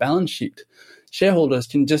liabilities on their balance sheet, shareholders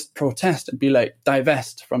can just protest and be like,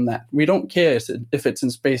 divest from that. We don't care if it's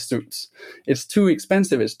in spacesuits. It's too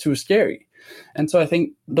expensive. It's too scary. And so I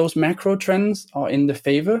think those macro trends are in the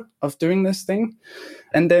favor of doing this thing.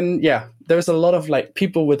 And then, there's a lot of like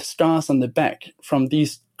people with stars on the back from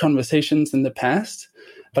these conversations in the past.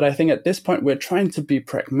 But I think at this point, we're trying to be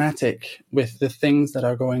pragmatic with the things that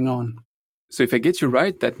are going on. So if I get you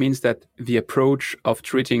right, that means that the approach of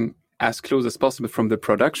treating as close as possible from the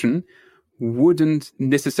production wouldn't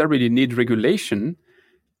necessarily need regulation,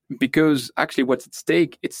 because actually what's at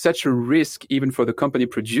stake, it's such a risk even for the company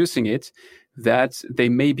producing it that they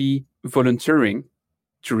may be volunteering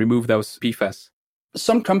to remove those PFAS.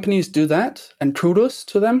 Some companies do that, and kudos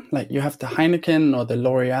to them. Like you have the Heineken or the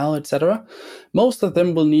L'Oreal, etc. Most of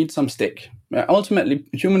them will need some stick. Ultimately,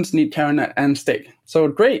 humans need carrot and stick. So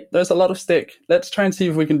great, there's a lot of stick. Let's try and see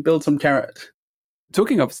if we can build some carrot.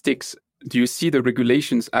 Talking of sticks, do you see the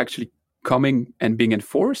regulations actually coming and being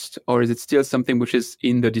enforced, or is it still something which is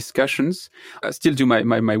in the discussions? I still do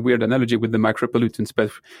my weird analogy with the micropollutants,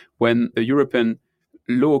 but when the European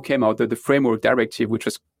law came out, the framework directive, which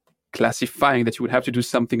was classifying that you would have to do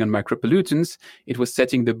something on micropollutants, it was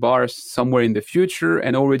setting the bar somewhere in the future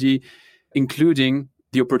and already including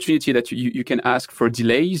the opportunity that you can ask for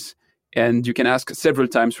delays. And you can ask several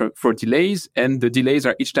times for delays, and the delays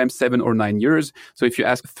are each time 7 or 9 years. So if you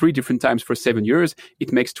ask 3 different times for 7 years,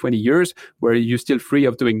 it makes 20 years where you're still free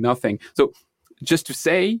of doing nothing. So just to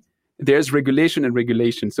say, there's regulation and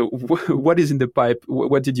regulation. So what is in the pipe?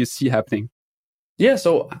 What did you see happening? Yeah,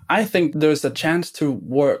 so I think there's a chance to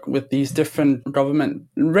work with these different government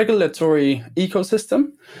regulatory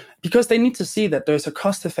ecosystem because they need to see that there's a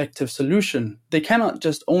cost-effective solution. They cannot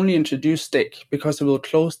just only introduce stick because it will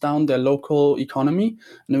close down their local economy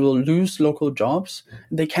and it will lose local jobs.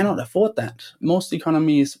 They cannot afford that. Most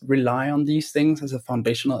economies rely on these things as a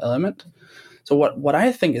foundational element. So what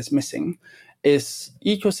I think is missing is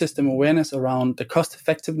ecosystem awareness around the cost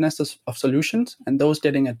effectiveness of solutions and those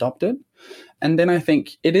getting adopted. And then I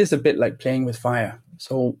think it is a bit like playing with fire.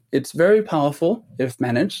 So it's very powerful if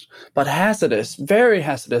managed, but hazardous, very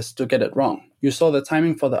hazardous to get it wrong. You saw the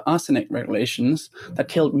timing for the arsenic regulations that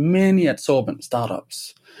killed many adsorbent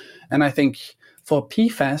startups. And I think for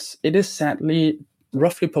PFAS, it is sadly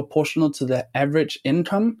roughly proportional to the average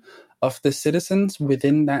income of the citizens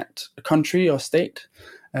within that country or state.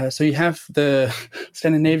 So you have the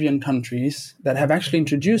Scandinavian countries that have actually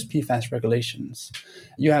introduced PFAS regulations.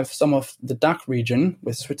 You have some of the DACH region,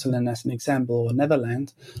 with Switzerland as an example, or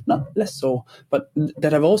Netherlands, not less so, but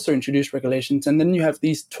that have also introduced regulations. And then you have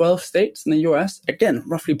these 12 states in the US, again,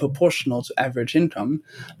 roughly proportional to average income,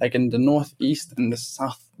 like in the Northeast and the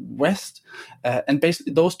Southwest. And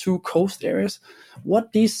basically those two coast areas,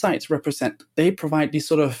 what these sites represent, they provide these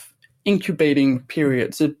sort of incubating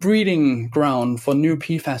periods, a breeding ground for new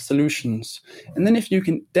PFAS solutions. And then if you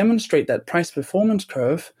can demonstrate that price performance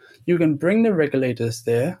curve, you can bring the regulators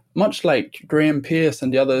there, much like Graham Pierce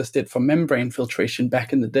and the others did for membrane filtration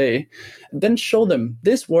back in the day, and then show them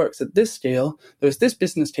this works at this scale. There's this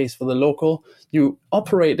business case for the local. You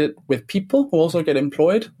operate it with people who also get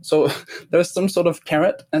employed. So there's some sort of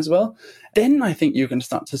carrot as well. Then I think you can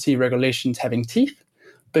start to see regulations having teeth.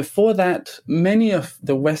 Before that, many of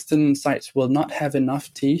the Western sites will not have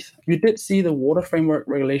enough teeth. You did see the water framework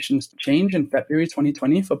regulations change in February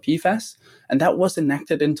 2020 for PFAS, and that was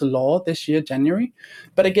enacted into law this year, January.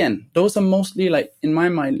 But again, those are mostly, like, in my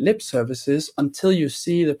mind, lip services until you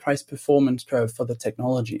see the price performance curve for the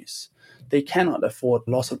technologies. They cannot afford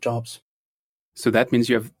loss of jobs. So that means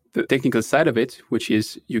you have the technical side of it, which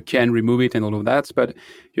is you can remove it and all of that, but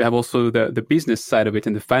you have also the business side of it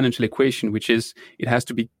and the financial equation, which is it has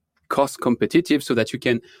to be cost competitive so that you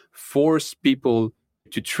can force people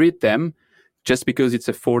to treat them just because it's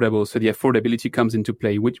affordable. So the affordability comes into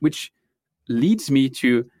play, which leads me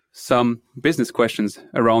to some business questions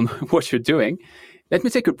around what you're doing. Let me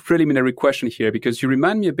take a preliminary question here, because you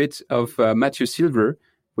remind me a bit of Matthew Silver,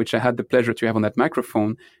 which I had the pleasure to have on that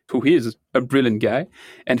microphone, who is a brilliant guy,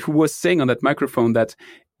 and who was saying on that microphone that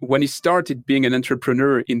when he started being an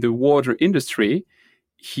entrepreneur in the water industry,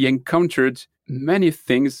 he encountered many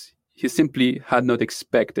things he simply had not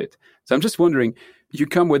expected. So I'm just wondering, you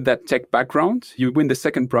come with that tech background, you win the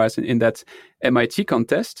second prize in that MIT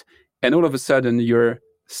contest, and all of a sudden you're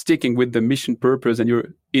sticking with the mission purpose and you're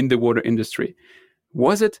in the water industry.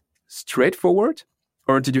 Was it straightforward,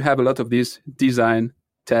 or did you have a lot of these design,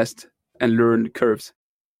 test, and learn curves?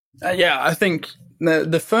 Yeah, I think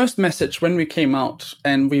the first message when we came out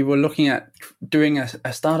and we were looking at doing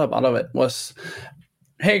a startup out of it was,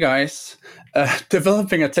 hey guys,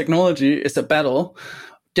 developing a technology is a battle.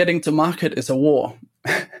 Getting to market is a war.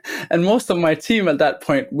 And most of my team at that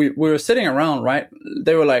point, we were sitting around, right?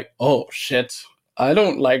 They were like, oh shit, I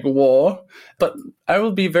don't like war. But I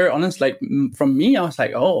will be very honest, like from me, I was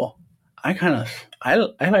like, oh, I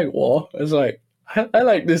like war. It's like, I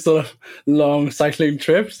like these sort of long cycling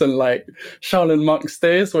trips and like Shaolin monk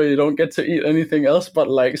stays where you don't get to eat anything else but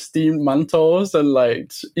like steamed mantos and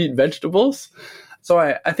like eat vegetables. So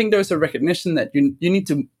I think there's a recognition that you need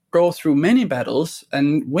to go through many battles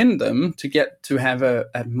and win them to get to have a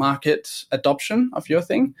market adoption of your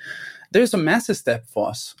thing. There's a massive step for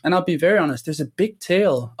us. And I'll be very honest, there's a big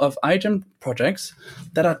tail of iGEM projects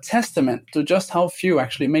that are testament to just how few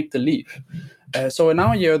actually make the leap. So in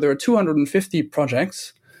our year, there are 250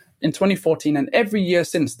 projects in 2014, and every year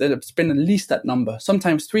since, there's been at least that number,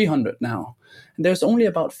 sometimes 300 now. And there's only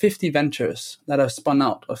about 50 ventures that have spun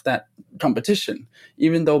out of that competition,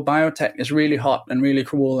 even though biotech is really hot and really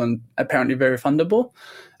cool and apparently very fundable.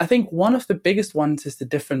 I think one of the biggest ones is the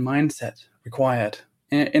different mindset required.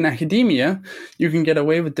 In academia, you can get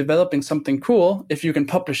away with developing something cool if you can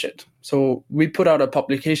publish it. So we put out a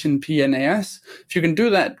publication, PNAS. If you can do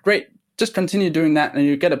that, great. Just continue doing that and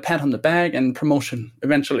you get a pat on the back and promotion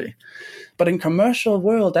eventually. But in commercial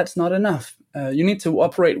world, that's not enough. You need to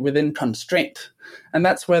operate within constraint. And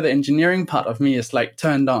that's where the engineering part of me is like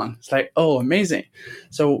turned on. It's like, oh, amazing.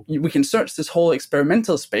 So we can search this whole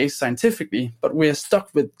experimental space scientifically, but we're stuck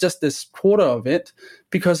with just this quarter of it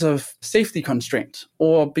because of safety constraint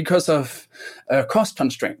or because of cost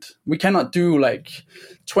constraint. We cannot do like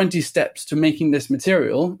 20 steps to making this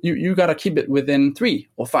material. You got to keep it within 3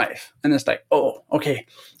 or 5. And it's like, oh, okay.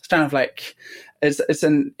 It's kind of like, it's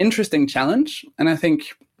an interesting challenge. And I think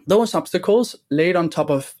those obstacles laid on top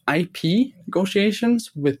of IP negotiations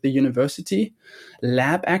with the university,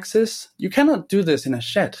 lab access. You cannot do this in a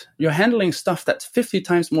shed. You're handling stuff that's 50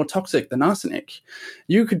 times more toxic than arsenic.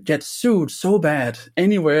 You could get sued so bad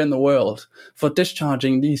anywhere in the world for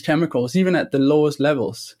discharging these chemicals, even at the lowest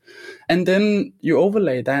levels. And then you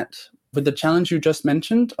overlay that with the challenge you just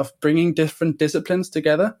mentioned of bringing different disciplines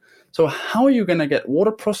together. So how are you going to get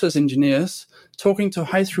water process engineers talking to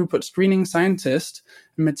high throughput screening scientists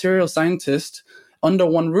and material scientists under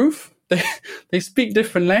one roof? They speak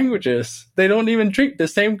different languages. They don't even drink the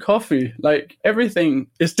same coffee. Like everything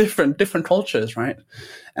is different cultures, right?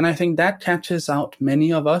 And I think that catches out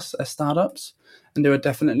many of us as startups. And there were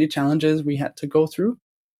definitely challenges we had to go through.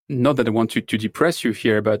 Not that I want to depress you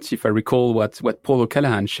here, but if I recall what Paul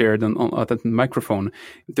O'Callaghan shared on that microphone,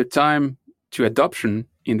 the time to adoption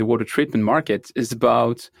in the water treatment market is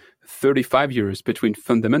about 35 years between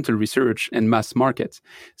fundamental research and mass market.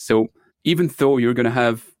 So even though you're going to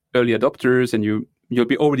have early adopters and you'll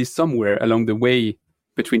be already somewhere along the way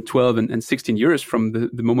between 12 and 16 years from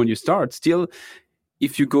the moment you start, still,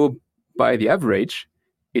 if you go by the average,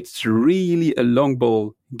 it's really a long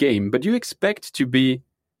ball game. But do you expect to be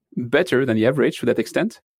better than the average to that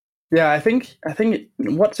extent? Yeah, I think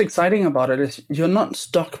what's exciting about it is you're not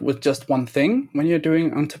stuck with just one thing when you're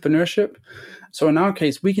doing entrepreneurship. So in our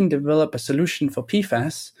case, we can develop a solution for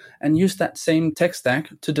PFAS and use that same tech stack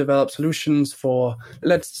to develop solutions for,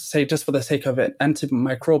 let's say, just for the sake of it,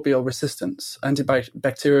 antimicrobial resistance,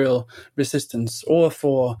 antibacterial resistance, or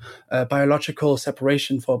for biological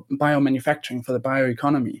separation for biomanufacturing for the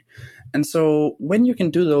bioeconomy. And so when you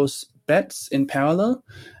can do those bets in parallel,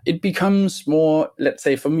 it becomes more, let's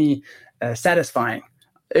say for me, satisfying.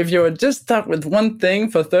 If you're just stuck with one thing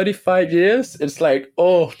for 35 years, it's like,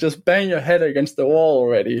 oh, just bang your head against the wall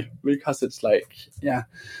already, because it's like, yeah,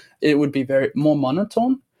 it would be very more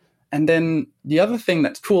monotone. And then the other thing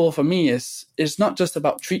that's cool for me is it's not just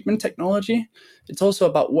about treatment technology. It's also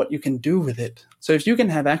about what you can do with it. So if you can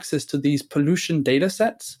have access to these pollution data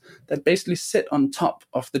sets that basically sit on top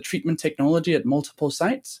of the treatment technology at multiple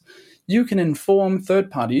sites, you can inform third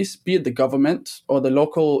parties, be it the government or the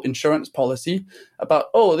local insurance policy, about,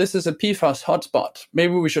 oh, this is a PFAS hotspot.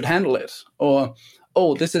 Maybe we should handle it. Or,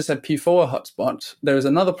 oh, this is a P4 hotspot. There's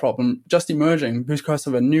another problem just emerging because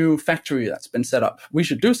of a new factory that's been set up. We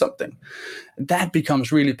should do something. That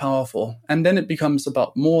becomes really powerful. And then it becomes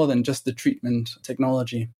about more than just the treatment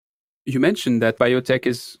technology. You mentioned that biotech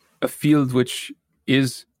is a field which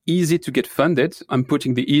is easy to get funded. I'm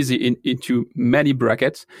putting the easy into many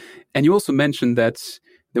brackets. And you also mentioned that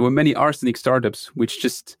there were many arsenic startups which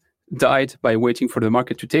just died by waiting for the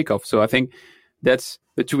market to take off. So I think that's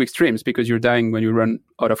the two extremes, because you're dying when you run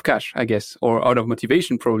out of cash, I guess, or out of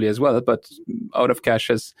motivation probably as well, but out of cash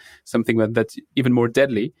as something that's even more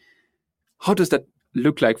deadly. How does that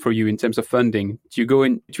look like for you in terms of funding? Do you go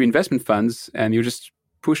into investment funds and you just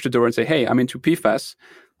push the door and say, hey, I'm into PFAS,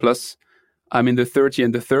 plus I'm in the 30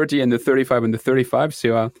 and the 30 and the 35 and the 35.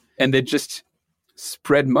 So, and they just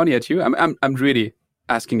spread money at you. I'm really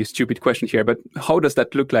asking a stupid question here, but how does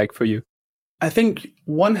that look like for you? I think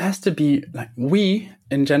one has to be, like, we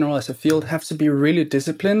in general as a field have to be really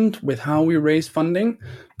disciplined with how we raise funding,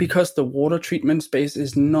 because the water treatment space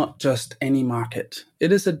is not just any market.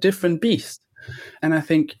 It is a different beast. And I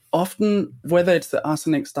think often, whether it's the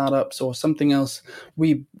arsenic startups or something else,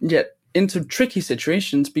 we get into tricky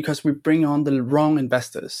situations because we bring on the wrong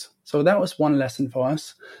investors. So that was one lesson for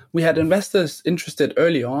us. We had investors interested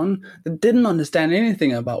early on that didn't understand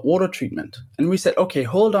anything about water treatment. And we said, okay,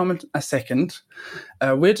 hold on a second.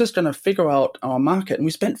 We're just going to figure out our market. And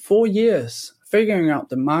we spent 4 years figuring out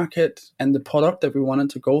the market and the product that we wanted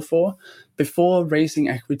to go for before raising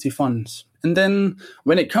equity funds. And then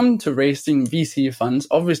when it comes to raising VC funds,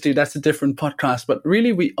 obviously that's a different podcast, but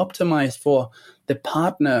really we optimized for the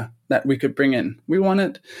partner that we could bring in. We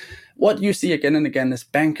wanted, what you see again and again is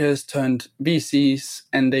bankers turned VCs,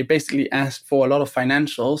 and they basically ask for a lot of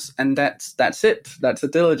financials, and that's it. That's a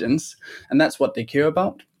diligence, and that's what they care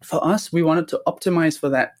about. For us, we wanted to optimize for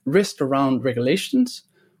that risk around regulations.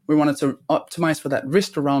 We wanted to optimize for that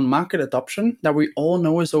risk around market adoption that we all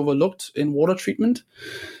know is overlooked in water treatment.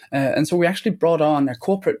 And so we actually brought on a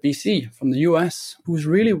corporate VC from the US who's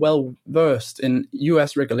really well versed in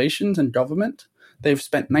US regulations and government. They've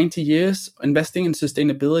spent 90 years investing in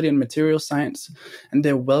sustainability and material science, and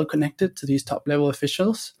they're well connected to these top-level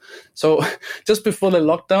officials. So just before the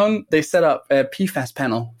lockdown, they set up a PFAS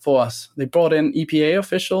panel for us. They brought in EPA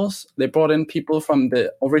officials, they brought in people from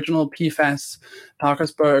the original PFAS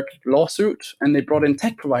Parkersburg lawsuit, and they brought in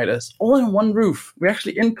tech providers, all in one roof. We're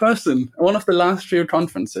actually in person at one of the last few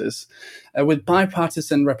conferences with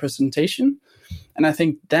bipartisan representation. And I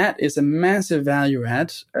think that is a massive value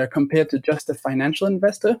add compared to just a financial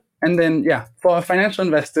investor. And then, for our financial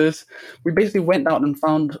investors, we basically went out and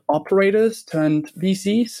found operators turned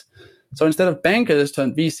VCs. So instead of bankers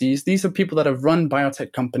turned VCs, these are people that have run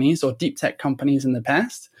biotech companies or deep tech companies in the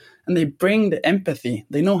past. And they bring the empathy.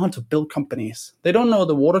 They know how to build companies. They don't know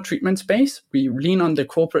the water treatment space. We lean on the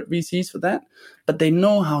corporate VCs for that. But they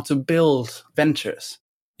know how to build ventures.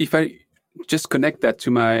 If I just connect that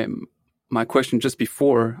to my question just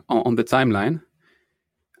before on the timeline,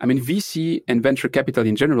 I mean, VC and venture capital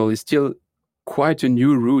in general is still quite a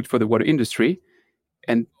new route for the water industry.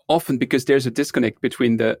 And often because there's a disconnect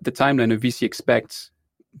between the timeline a VC expects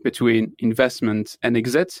between investment and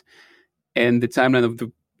exit and the timeline of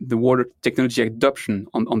the water technology adoption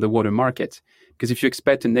on the water market. Because if you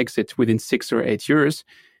expect an exit within 6 or 8 years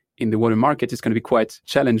in the water market, it's going to be quite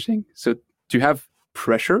challenging. So do you have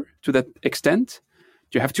pressure to that extent?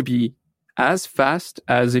 Do you have to be as fast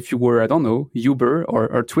as if you were, I don't know, Uber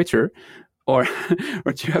or Twitter, or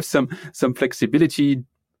or do you have some flexibility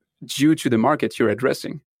due to the market you're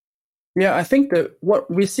addressing? Yeah, I think that what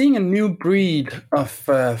we're seeing a new breed of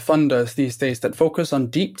funders these days that focus on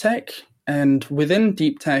deep tech. And within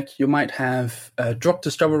deep tech, you might have drug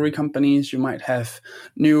discovery companies, you might have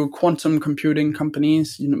new quantum computing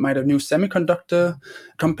companies, you might have new semiconductor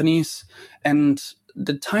companies, and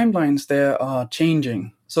the timelines there are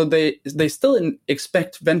changing. So they still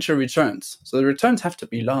expect venture returns. So the returns have to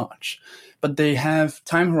be large, but they have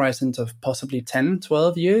time horizons of possibly 10,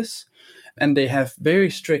 12 years. And they have very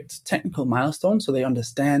strict technical milestones. So they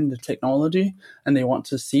understand the technology and they want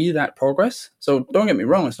to see that progress. So don't get me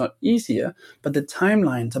wrong, it's not easier, but the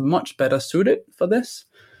timelines are much better suited for this.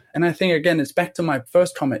 And I think, again, it's back to my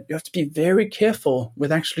first comment. You have to be very careful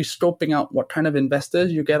with actually scoping out what kind of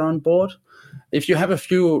investors you get on board. If you have a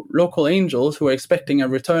few local angels who are expecting a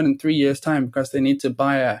return in 3 years' time because they need to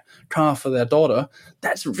buy a car for their daughter,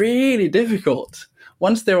 that's really difficult.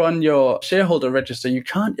 Once they're on your shareholder register, you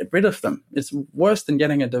can't get rid of them. It's worse than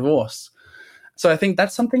getting a divorce. So I think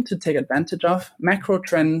that's something to take advantage of. Macro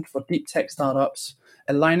trend for deep tech startups,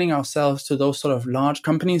 aligning ourselves to those sort of large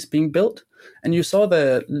companies being built. And you saw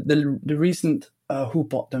the recent who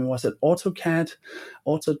bought them? Was it AutoCAD,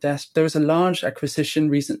 Autodesk? There was a large acquisition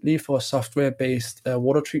recently for a software-based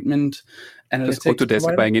water treatment analytics. That's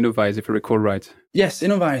Autodesk buying Innovyze, if I recall right. Yes,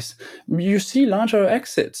 Innovyze. You see larger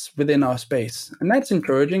exits within our space, and that's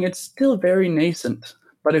encouraging. It's still very nascent,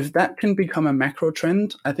 but if that can become a macro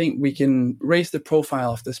trend, I think we can raise the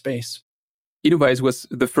profile of the space. Innovyze was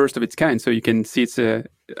the first of its kind, so you can see it's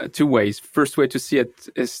two ways. First way to see it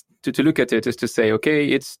is to look at it is to say, okay,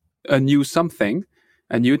 it's a new something,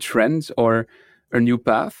 a new trend or a new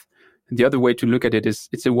path. And the other way to look at it is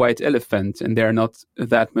it's a white elephant, and there are not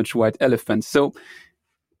that much white elephants. So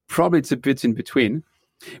probably it's a bit in between.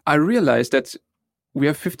 I realized that we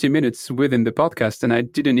have 50 minutes within the podcast, and I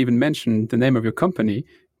didn't even mention the name of your company,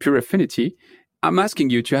 Pure Affinity. I'm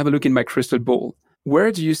asking you to have a look in my crystal ball.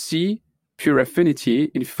 Where do you see Pure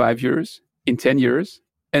Affinity in 5 years, in 10 years?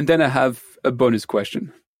 And then I have a bonus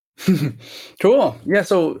question. Cool. Yeah,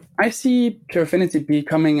 so I see Pure Affinity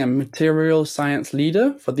becoming a material science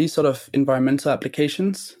leader for these sort of environmental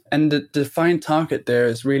applications. And the defined target there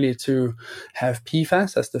is really to have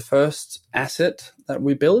PFAS as the first asset that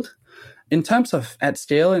we build. In terms of at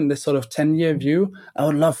scale, in this sort of 10-year view, I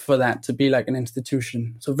would love for that to be like an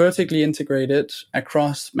institution. So vertically integrated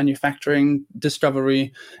across manufacturing,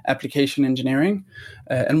 discovery, application engineering,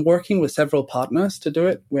 and working with several partners to do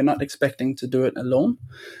it. We're not expecting to do it alone.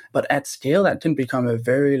 But at scale, that can become a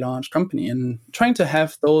very large company. And trying to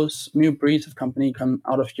have those new breeds of company come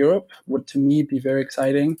out of Europe would, to me, be very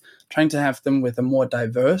exciting. Trying to have them with a more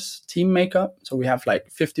diverse team makeup. So we have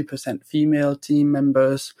like 50% female team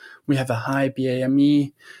members. We have a high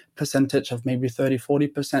BAME percentage of maybe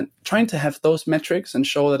 30-40%. Trying to have those metrics and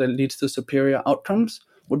show that it leads to superior outcomes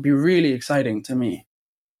would be really exciting to me.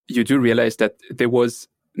 You do realize that there was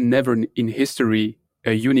never in history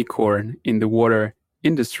a unicorn in the water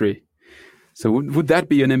industry. So would that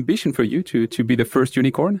be an ambition for you to be the first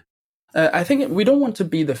unicorn? I think we don't want to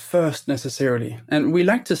be the first necessarily. And we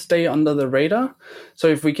like to stay under the radar. So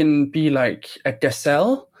if we can be like a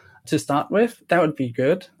gazelle to start with, that would be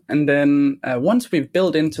good. And then once we've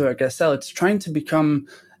built into a gazelle, it's trying to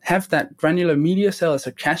have that granular media cell as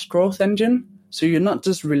a cash growth engine. So you're not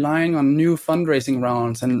just relying on new fundraising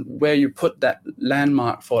rounds and where you put that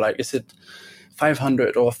landmark for, like, is it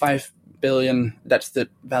 500 or 5 billion? That's the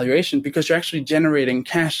valuation, because you're actually generating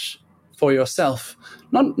cash for yourself.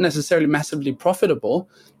 Not necessarily massively profitable,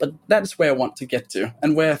 but that's where I want to get to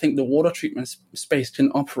and where I think the water treatment space can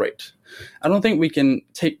operate. I don't think we can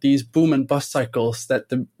take these boom and bust cycles that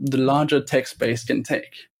the larger tech space can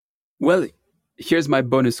take. Well, here's my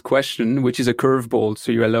bonus question, which is a curveball,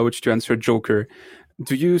 so you're allowed to answer Joker.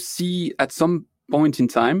 Do you see at some point in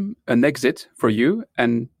time an exit for you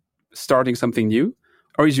and starting something new?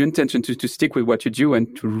 Or is your intention to stick with what you do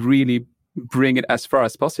and to really bring it as far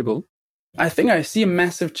as possible? I think I see a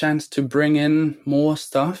massive chance to bring in more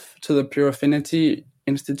stuff to the Pure Affinity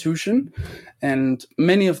institution. And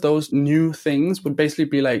many of those new things would basically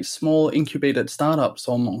be like small incubated startups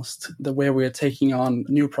almost, the way we're taking on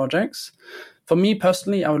new projects. For me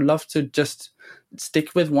personally, I would love to just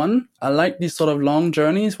stick with one. I like these sort of long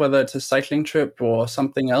journeys, whether it's a cycling trip or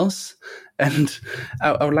something else. And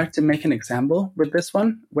I would like to make an example with this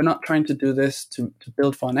one. We're not trying to do this to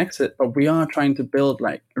build for an exit, but we are trying to build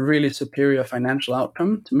like a really superior financial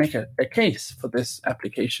outcome to make a case for this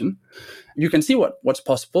application. You can see what's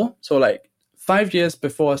possible. So like 5 years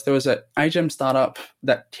before us, there was an iGEM startup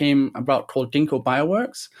that came about called Ginkgo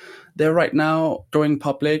Bioworks. They're right now going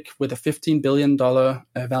public with a $15 billion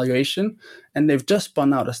valuation, and they've just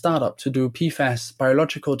spun out a startup to do PFAS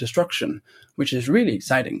biological destruction, which is really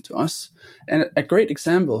exciting to us and a great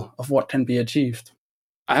example of what can be achieved.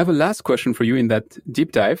 I have a last question for you in that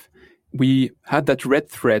deep dive. We had that red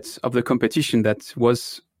thread of the competition that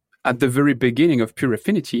was at the very beginning of Pure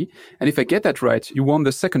Affinity, and if I get that right, you won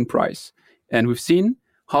the second prize. And we've seen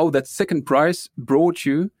how that second prize brought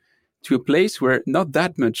you to a place where not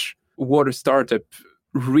that much water startup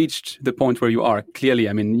reached the point where you are. Clearly,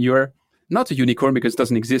 I mean, you're not a unicorn because it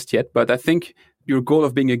doesn't exist yet, but I think your goal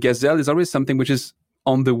of being a gazelle is always something which is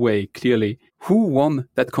on the way, clearly. Who won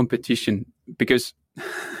that competition? Because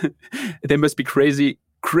they must be crazy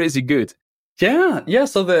good. Yeah.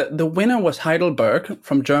 So the winner was Heidelberg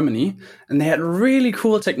from Germany, and they had really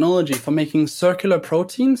cool technology for making circular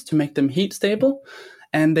proteins to make them heat stable.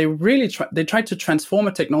 And they really tried to transform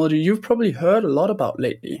a technology you've probably heard a lot about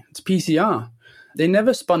lately. It's PCR. They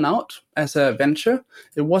never spun out as a venture.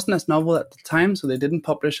 It wasn't as novel at the time, so they didn't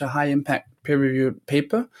publish a high-impact peer-reviewed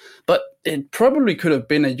paper. But it probably could have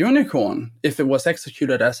been a unicorn if it was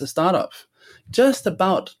executed as a startup. Just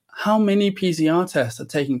about how many PCR tests are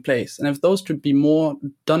taking place. And if those could be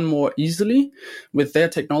done more easily with their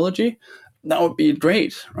technology, that would be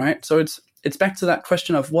great, right? So it's back to that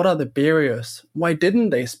question of what are the barriers? Why didn't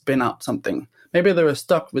they spin out something? Maybe they were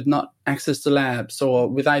stuck with not access to labs or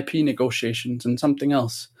with IP negotiations and something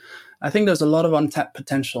else. I think there's a lot of untapped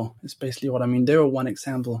potential, is basically what I mean. They were one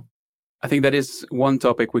example. I think that is one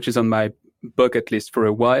topic which is on my bucket list for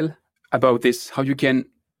a while, about this, how you can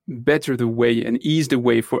better the way and ease the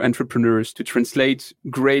way for entrepreneurs to translate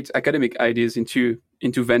great academic ideas into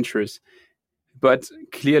ventures. But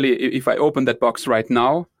clearly, if I open that box right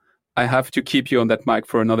now, I have to keep you on that mic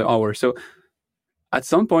for another hour. So at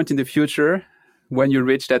some point in the future, when you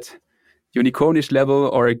reach that unicornish level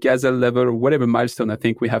or a gazelle level or whatever milestone, I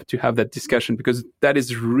think we have to have that discussion, because that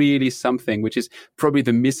is really something which is probably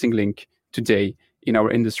the missing link today in our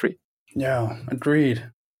industry. Yeah, agreed.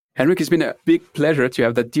 Henrik, it's been a big pleasure to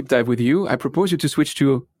have that deep dive with you. I propose you to switch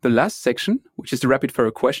to the last section, which is the rapid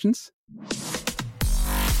fire questions.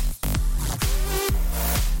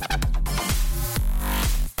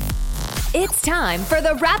 It's time for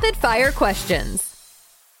the rapid fire questions.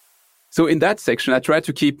 So in that section, I try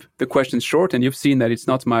to keep the questions short, and you've seen that it's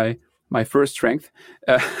not my first strength.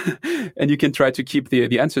 And you can try to keep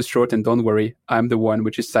the answers short, and don't worry, I'm the one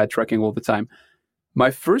which is sidetracking all the time.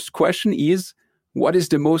 My first question is, what is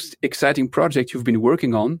the most exciting project you've been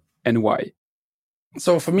working on and why?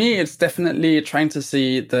 So for me, it's definitely trying to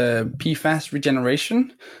see the PFAS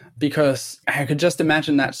regeneration, because I could just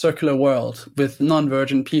imagine that circular world with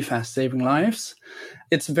non-virgin PFAS saving lives.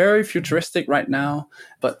 It's very futuristic right now,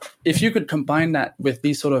 but if you could combine that with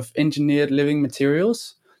these sort of engineered living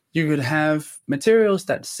materials, you could have materials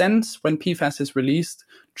that sense when PFAS is released,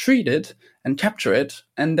 treat it and capture it,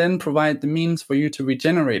 and then provide the means for you to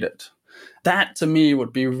regenerate it. That, to me,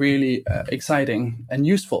 would be really exciting and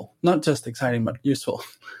useful. Not just exciting, but useful.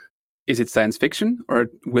 Is it science fiction, or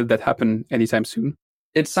will that happen anytime soon?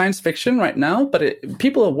 It's science fiction right now, but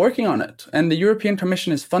people are working on it. And the European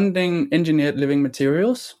Commission is funding engineered living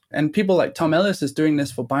materials. And people like Tom Ellis is doing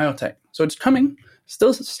this for biotech. So it's coming.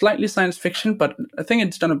 Still slightly science fiction, but I think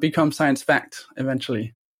it's going to become science fact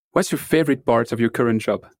eventually. What's your favorite part of your current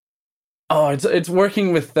job? Oh, it's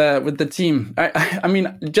working with the team. I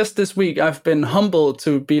mean, just this week, I've been humbled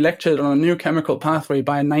to be lectured on a new chemical pathway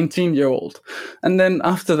by a 19-year-old. And then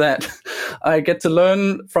after that, I get to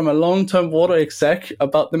learn from a long-term water exec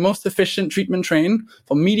about the most efficient treatment train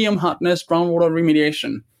for medium hardness groundwater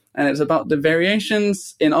remediation. And it's about the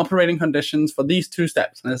variations in operating conditions for these two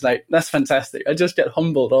steps. And it's like, that's fantastic. I just get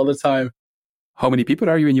humbled all the time. How many people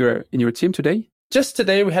are you in your team today? Just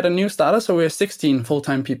today, we had a new starter, so we're 16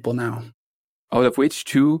 full-time people now. Out of which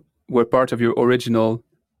 2 were part of your original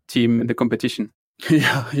team in the competition.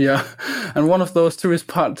 Yeah. And one of those 2 is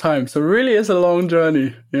part-time. So it really is a long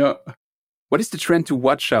journey. Yeah. What is the trend to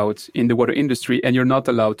watch out in the water industry, and you're not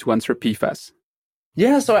allowed to answer PFAS?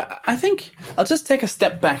 Yeah, so I think I'll just take a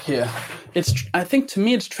step back here. I think to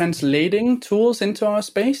me, it's translating tools into our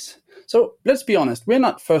space. So let's be honest, we're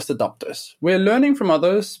not first adopters. We're learning from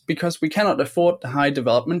others because we cannot afford the high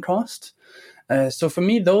development cost. So for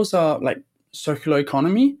me, those are like circular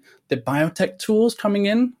economy, the biotech tools coming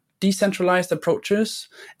in, decentralized approaches,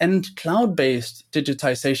 and cloud-based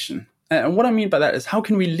digitization. And what I mean by that is, how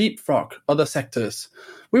can we leapfrog other sectors?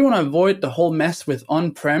 We want to avoid the whole mess with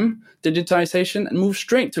on-prem digitization and move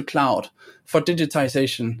straight to cloud for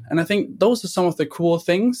digitization. And I think those are some of the cool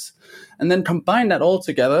things. And then combine that all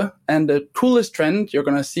together. And the coolest trend you're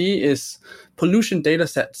going to see is pollution data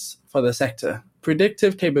sets for the sector.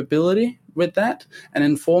 Predictive capability with that and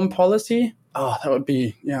informed policy. Oh, that would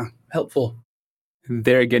be, helpful.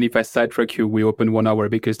 There again, if I sidetrack you, we open 1 hour,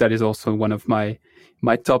 because that is also one of my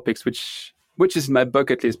topics, which is my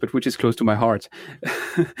bucket list, but which is close to my heart.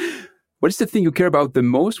 What is the thing you care about the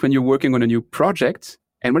most when you're working on a new project?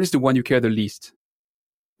 And what is the one you care the least?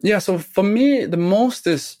 Yeah, so for me, the most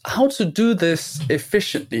is how to do this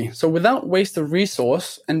efficiently. So without waste of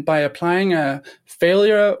resource, and by applying a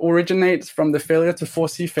failure originates from the failure to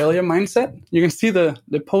foresee failure mindset. You can see the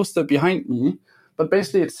poster behind me, but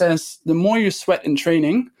basically it says, the more you sweat in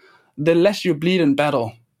training, the less you bleed in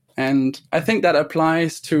battle. And I think that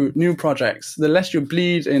applies to new projects. The less you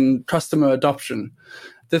bleed in customer adoption.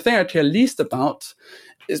 The thing I care least about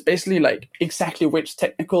is basically like exactly which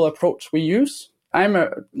technical approach we use. I'm a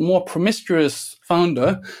more promiscuous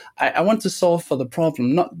founder. I want to solve for the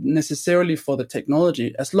problem, not necessarily for the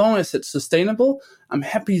technology. As long as it's sustainable, I'm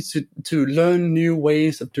happy to learn new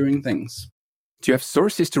ways of doing things. Do you have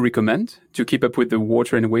sources to recommend to keep up with the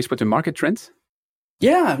water and wastewater market trends?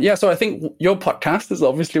 Yeah. So I think your podcast is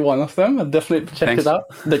obviously one of them. I'll definitely check it out.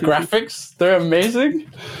 The graphics, they're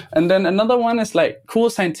amazing. And then another one is like cool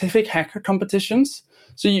scientific hacker competitions.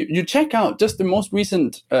 So you check out just the most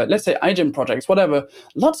recent, let's say iGEM projects, whatever,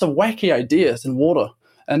 lots of wacky ideas in water.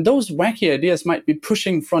 And those wacky ideas might be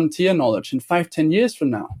pushing frontier knowledge in 5-10 years from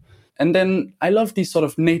now. And then I love these sort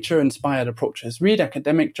of nature-inspired approaches. Read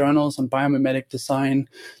academic journals on biomimetic design.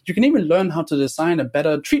 You can even learn how to design a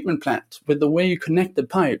better treatment plant with the way you connect the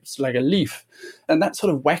pipes, like a leaf. And that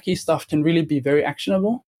sort of wacky stuff can really be very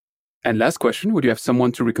actionable. And last question, would you have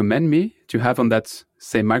someone to recommend me to have on that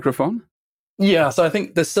same microphone? Yeah, so I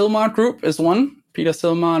think the Silmar group is one. Peter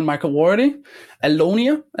Silmar and Michael Warady.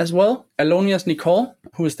 Allonia as well. Allonia's Nicole,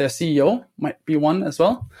 who is their CEO, might be one as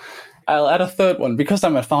well. I'll add a third one. Because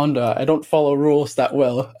I'm a founder, I don't follow rules that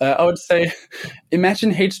well. I would say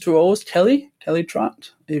Imagine H2O's Kelly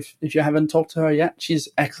Trott. If you haven't talked to her yet, she's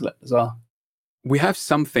excellent as well. We have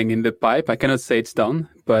something in the pipe. I cannot say it's done,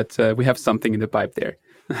 but we have something in the pipe there.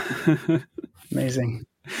 Amazing.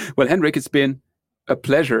 Well, Henrik, it's been a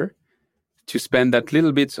pleasure to spend that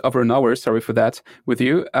little bit over an hour, sorry for that, with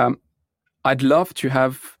you. I'd love to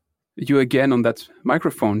have you again on that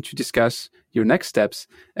microphone to discuss your next steps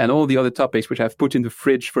and all the other topics which I've put in the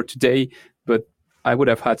fridge for today, but I would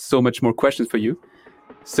have had so much more questions for you.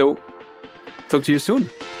 So, talk to you soon.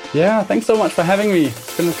 Yeah, thanks so much for having me.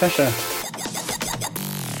 It's been a pleasure.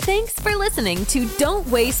 Thanks for listening to Don't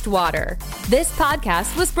Waste Water. This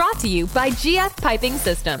podcast was brought to you by GF Piping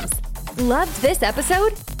Systems. Loved this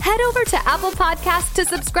episode? Head over to Apple Podcasts to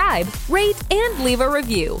subscribe, rate, and leave a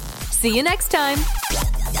review. See you next time.